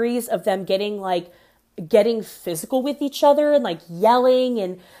stories of them getting physical with each other and like yelling,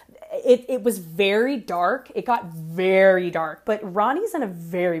 and it was very dark. It got very dark, but Ronnie's in a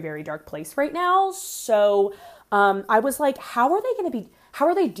very, very dark place right now. So I was like, how are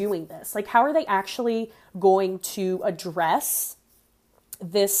they doing this? Like, how are they actually going to address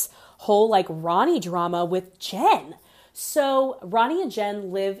this whole like Ronnie drama with Jen? So Ronnie and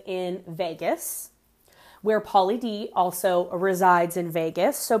Jen live in Vegas, where Pauly D also resides in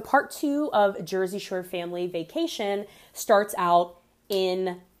Vegas. So part 2 of Jersey Shore Family Vacation starts out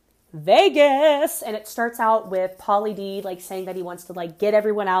in Vegas, and it starts out with Pauly D like saying that he wants to like get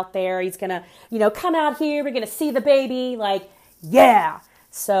everyone out there. He's gonna, come out here. We're gonna see the baby. Like, yeah.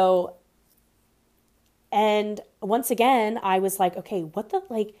 So, and once again, I was like, okay, okay,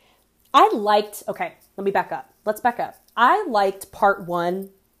 let me back up. Let's back up. I liked part 1,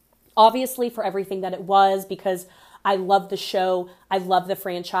 obviously for everything that it was, because I love the show. I love the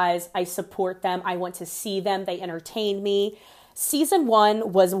franchise. I support them. I want to see them. They entertain me. Season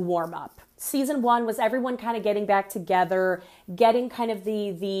 1 was a warm up. Season 1 was everyone kind of getting back together, getting kind of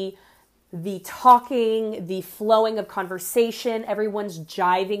the talking, the flowing of conversation. Everyone's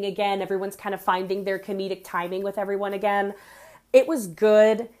jiving again. Everyone's kind of finding their comedic timing with everyone again. It was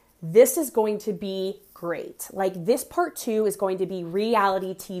good. This is going to be great. Like, this part 2 is going to be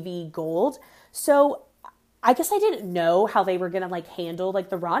reality TV gold. So I guess I didn't know how they were going to like handle like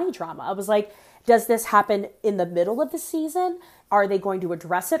the Ronnie drama. I was like, does this happen in the middle of the season? Are they going to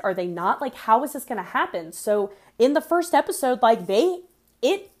address it? Are they not? Like, how is this going to happen? So in the first episode, like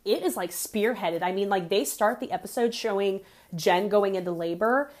it is like spearheaded. I mean, like, they start the episode showing Jen going into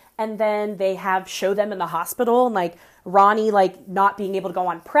labor, and then they show them in the hospital, and like Ronnie like not being able to go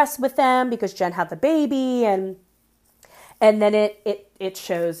on press with them because Jen had the baby, and then it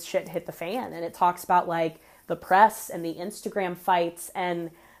shows shit hit the fan, and it talks about like the press and the Instagram fights, and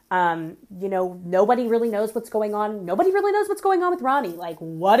nobody really knows what's going on. Nobody really knows what's going on with Ronnie. Like,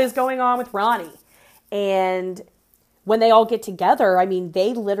 what is going on with Ronnie? And when they all get together, I mean,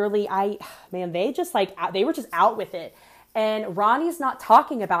 they literally, they were just out with it. And Ronnie's not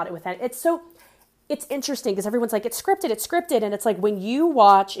talking about it with them. It's interesting because everyone's like, it's scripted. And it's like,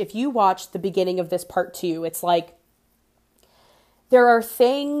 if you watch the beginning of this part 2, it's like, there are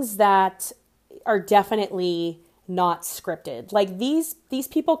things that are definitely not scripted. Like, these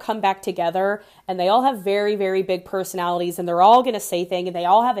people come back together and they all have very, very big personalities, and they're all going to say things, and they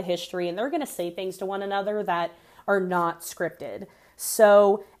all have a history, and they're going to say things to one another that are not scripted.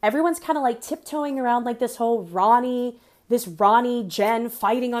 So everyone's kind of like tiptoeing around like this Ronnie Jen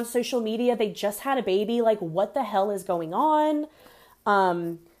fighting on social media. They just had a baby. Like, what the hell is going on?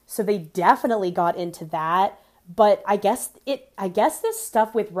 So they definitely got into that. But I guess this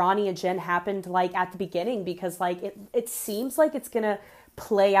stuff with Ronnie and Jen happened like at the beginning, because like it seems like it's gonna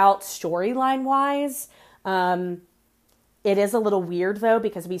play out storyline wise. It is a little weird though,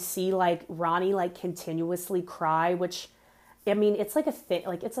 because we see like Ronnie like continuously cry, which, I mean, it's like a thing.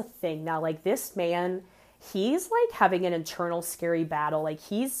 Like, it's a thing now. Like, this man, he's like having an internal scary battle. Like,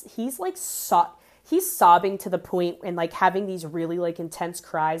 he's sobbing to the point and like having these really like intense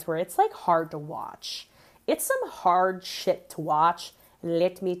cries where it's like hard to watch. It's some hard shit to watch,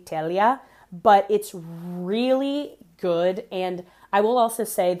 let me tell ya, but it's really good. And I will also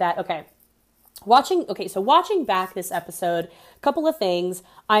say that, so watching back this episode, a couple of things.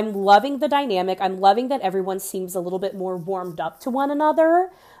 I'm loving the dynamic. I'm loving that everyone seems a little bit more warmed up to one another.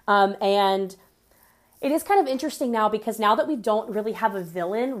 And it is kind of interesting now, because now that we don't really have a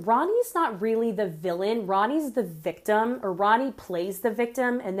villain, Ronnie's not really the villain. Ronnie's the victim, or Ronnie plays the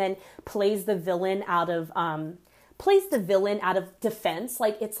victim and then plays the villain out of defense.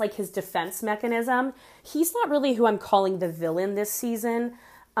 Like, it's like his defense mechanism. He's not really who I'm calling the villain this season.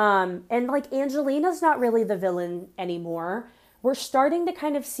 And like, Angelina's not really the villain anymore. We're starting to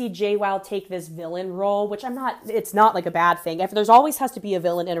kind of see JWoww take this villain role, which it's not like a bad thing. If there's always has to be a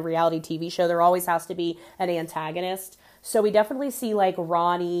villain in a reality TV show, there always has to be an antagonist. So we definitely see like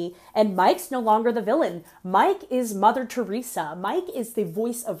Ronnie, and Mike's no longer the villain. Mike is Mother Teresa. Mike is the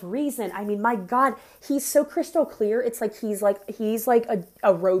voice of reason. I mean, my God, he's so crystal clear. It's like, he's like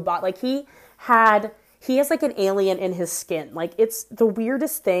a robot. Like, he has like an alien in his skin. Like, it's the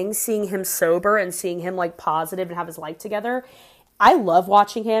weirdest thing seeing him sober and seeing him like positive and have his life together. I love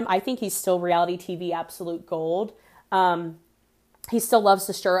watching him. I think he's still reality TV absolute gold. He still loves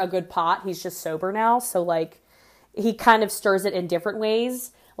to stir a good pot. He's just sober now. So like, he kind of stirs it in different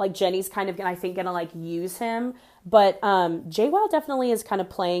ways. Like, Jenny's kind of, I think, gonna like use him. But JWoww definitely is kind of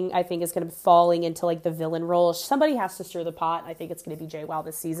playing, I think, is going to be falling into like the villain role. Somebody has to stir the pot. I think it's going to be JWoww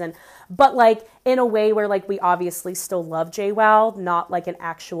this season. But like, in a way where like, we obviously still love JWoww, not like an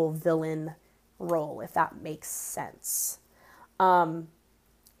actual villain role, if that makes sense. But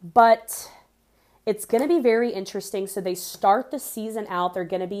it's going to be very interesting. So they start the season out. They're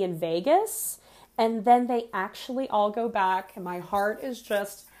going to be in Vegas. And then they actually all go back. And my heart is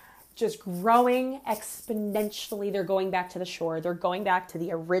just, just growing exponentially. They're going back to the shore. They're going back to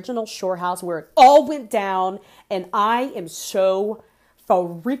the original shore house where it all went down. And I am so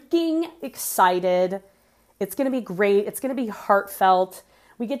freaking excited. It's going to be great. It's going to be heartfelt.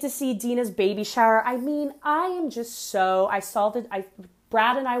 We get to see Dina's baby shower. I mean, I am just so,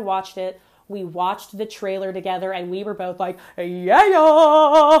 Brad and I watched it. We watched the trailer together and we were both like,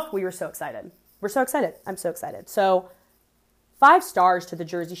 yeah. We were so excited. We're so excited. I'm so excited. So 5 stars to the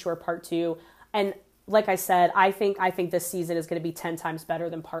Jersey Shore Part 2. And like I said, I think this season is going to be 10 times better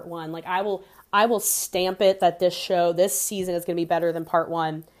than Part 1. Like I will stamp it that this season is going to be better than Part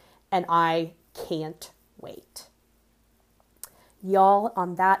 1. And I can't wait. Y'all,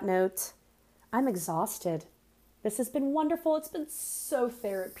 on that note, I'm exhausted. This has been wonderful. It's been so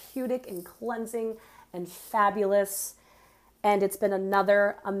therapeutic and cleansing and fabulous. And it's been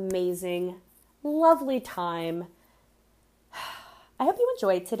another amazing, lovely time. I hope you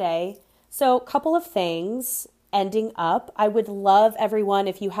enjoyed today. So, a couple of things ending up. I would love everyone,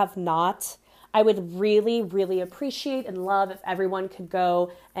 if you have not, I would really, really appreciate and love if everyone could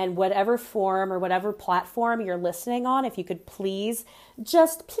go and whatever form or whatever platform you're listening on, if you could please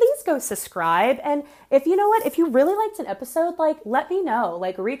go subscribe. And if you know what, if you really liked an episode, like let me know,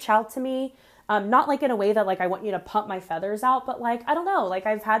 like reach out to me. Not like in a way that like I want you to pump my feathers out, but like, I don't know, like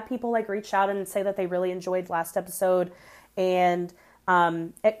I've had people like reach out and say that they really enjoyed last episode and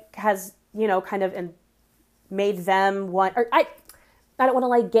it has, kind of made them want, or I don't want to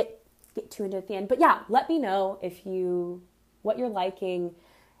like get too into it at the end, but yeah, let me know what you're liking.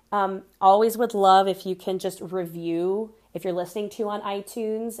 Always would love if you can just review, if you're listening to on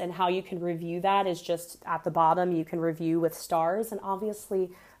iTunes, and how you can review that is just at the bottom. You can review with stars, and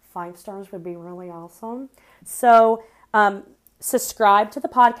obviously 5 stars would be really awesome. So, subscribe to the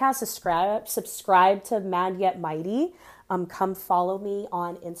podcast, subscribe to Mad Yet Mighty. Come follow me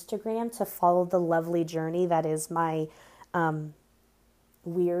on Instagram to follow the lovely journey that is my,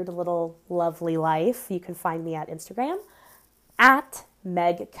 weird little lovely life. You can find me at Instagram at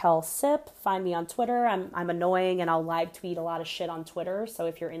Meg Kelsip. Find me on Twitter. I'm annoying and I'll live tweet a lot of shit on Twitter. So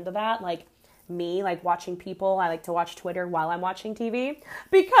if you're into that, like me, like watching people, I like to watch Twitter while I'm watching TV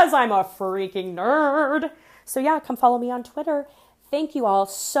because I'm a freaking nerd. So yeah, come follow me on Twitter. Thank you all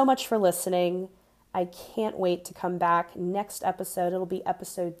so much for listening. I can't wait to come back next episode. It'll be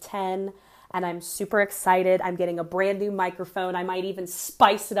episode 10. And I'm super excited. I'm getting a brand new microphone. I might even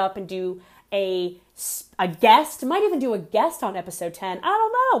spice it up and do a guest. Might even do a guest on episode 10. I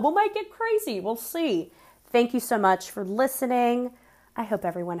don't know. We'll make it crazy. We'll see. Thank you so much for listening. I hope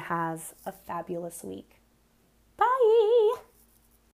everyone has a fabulous week.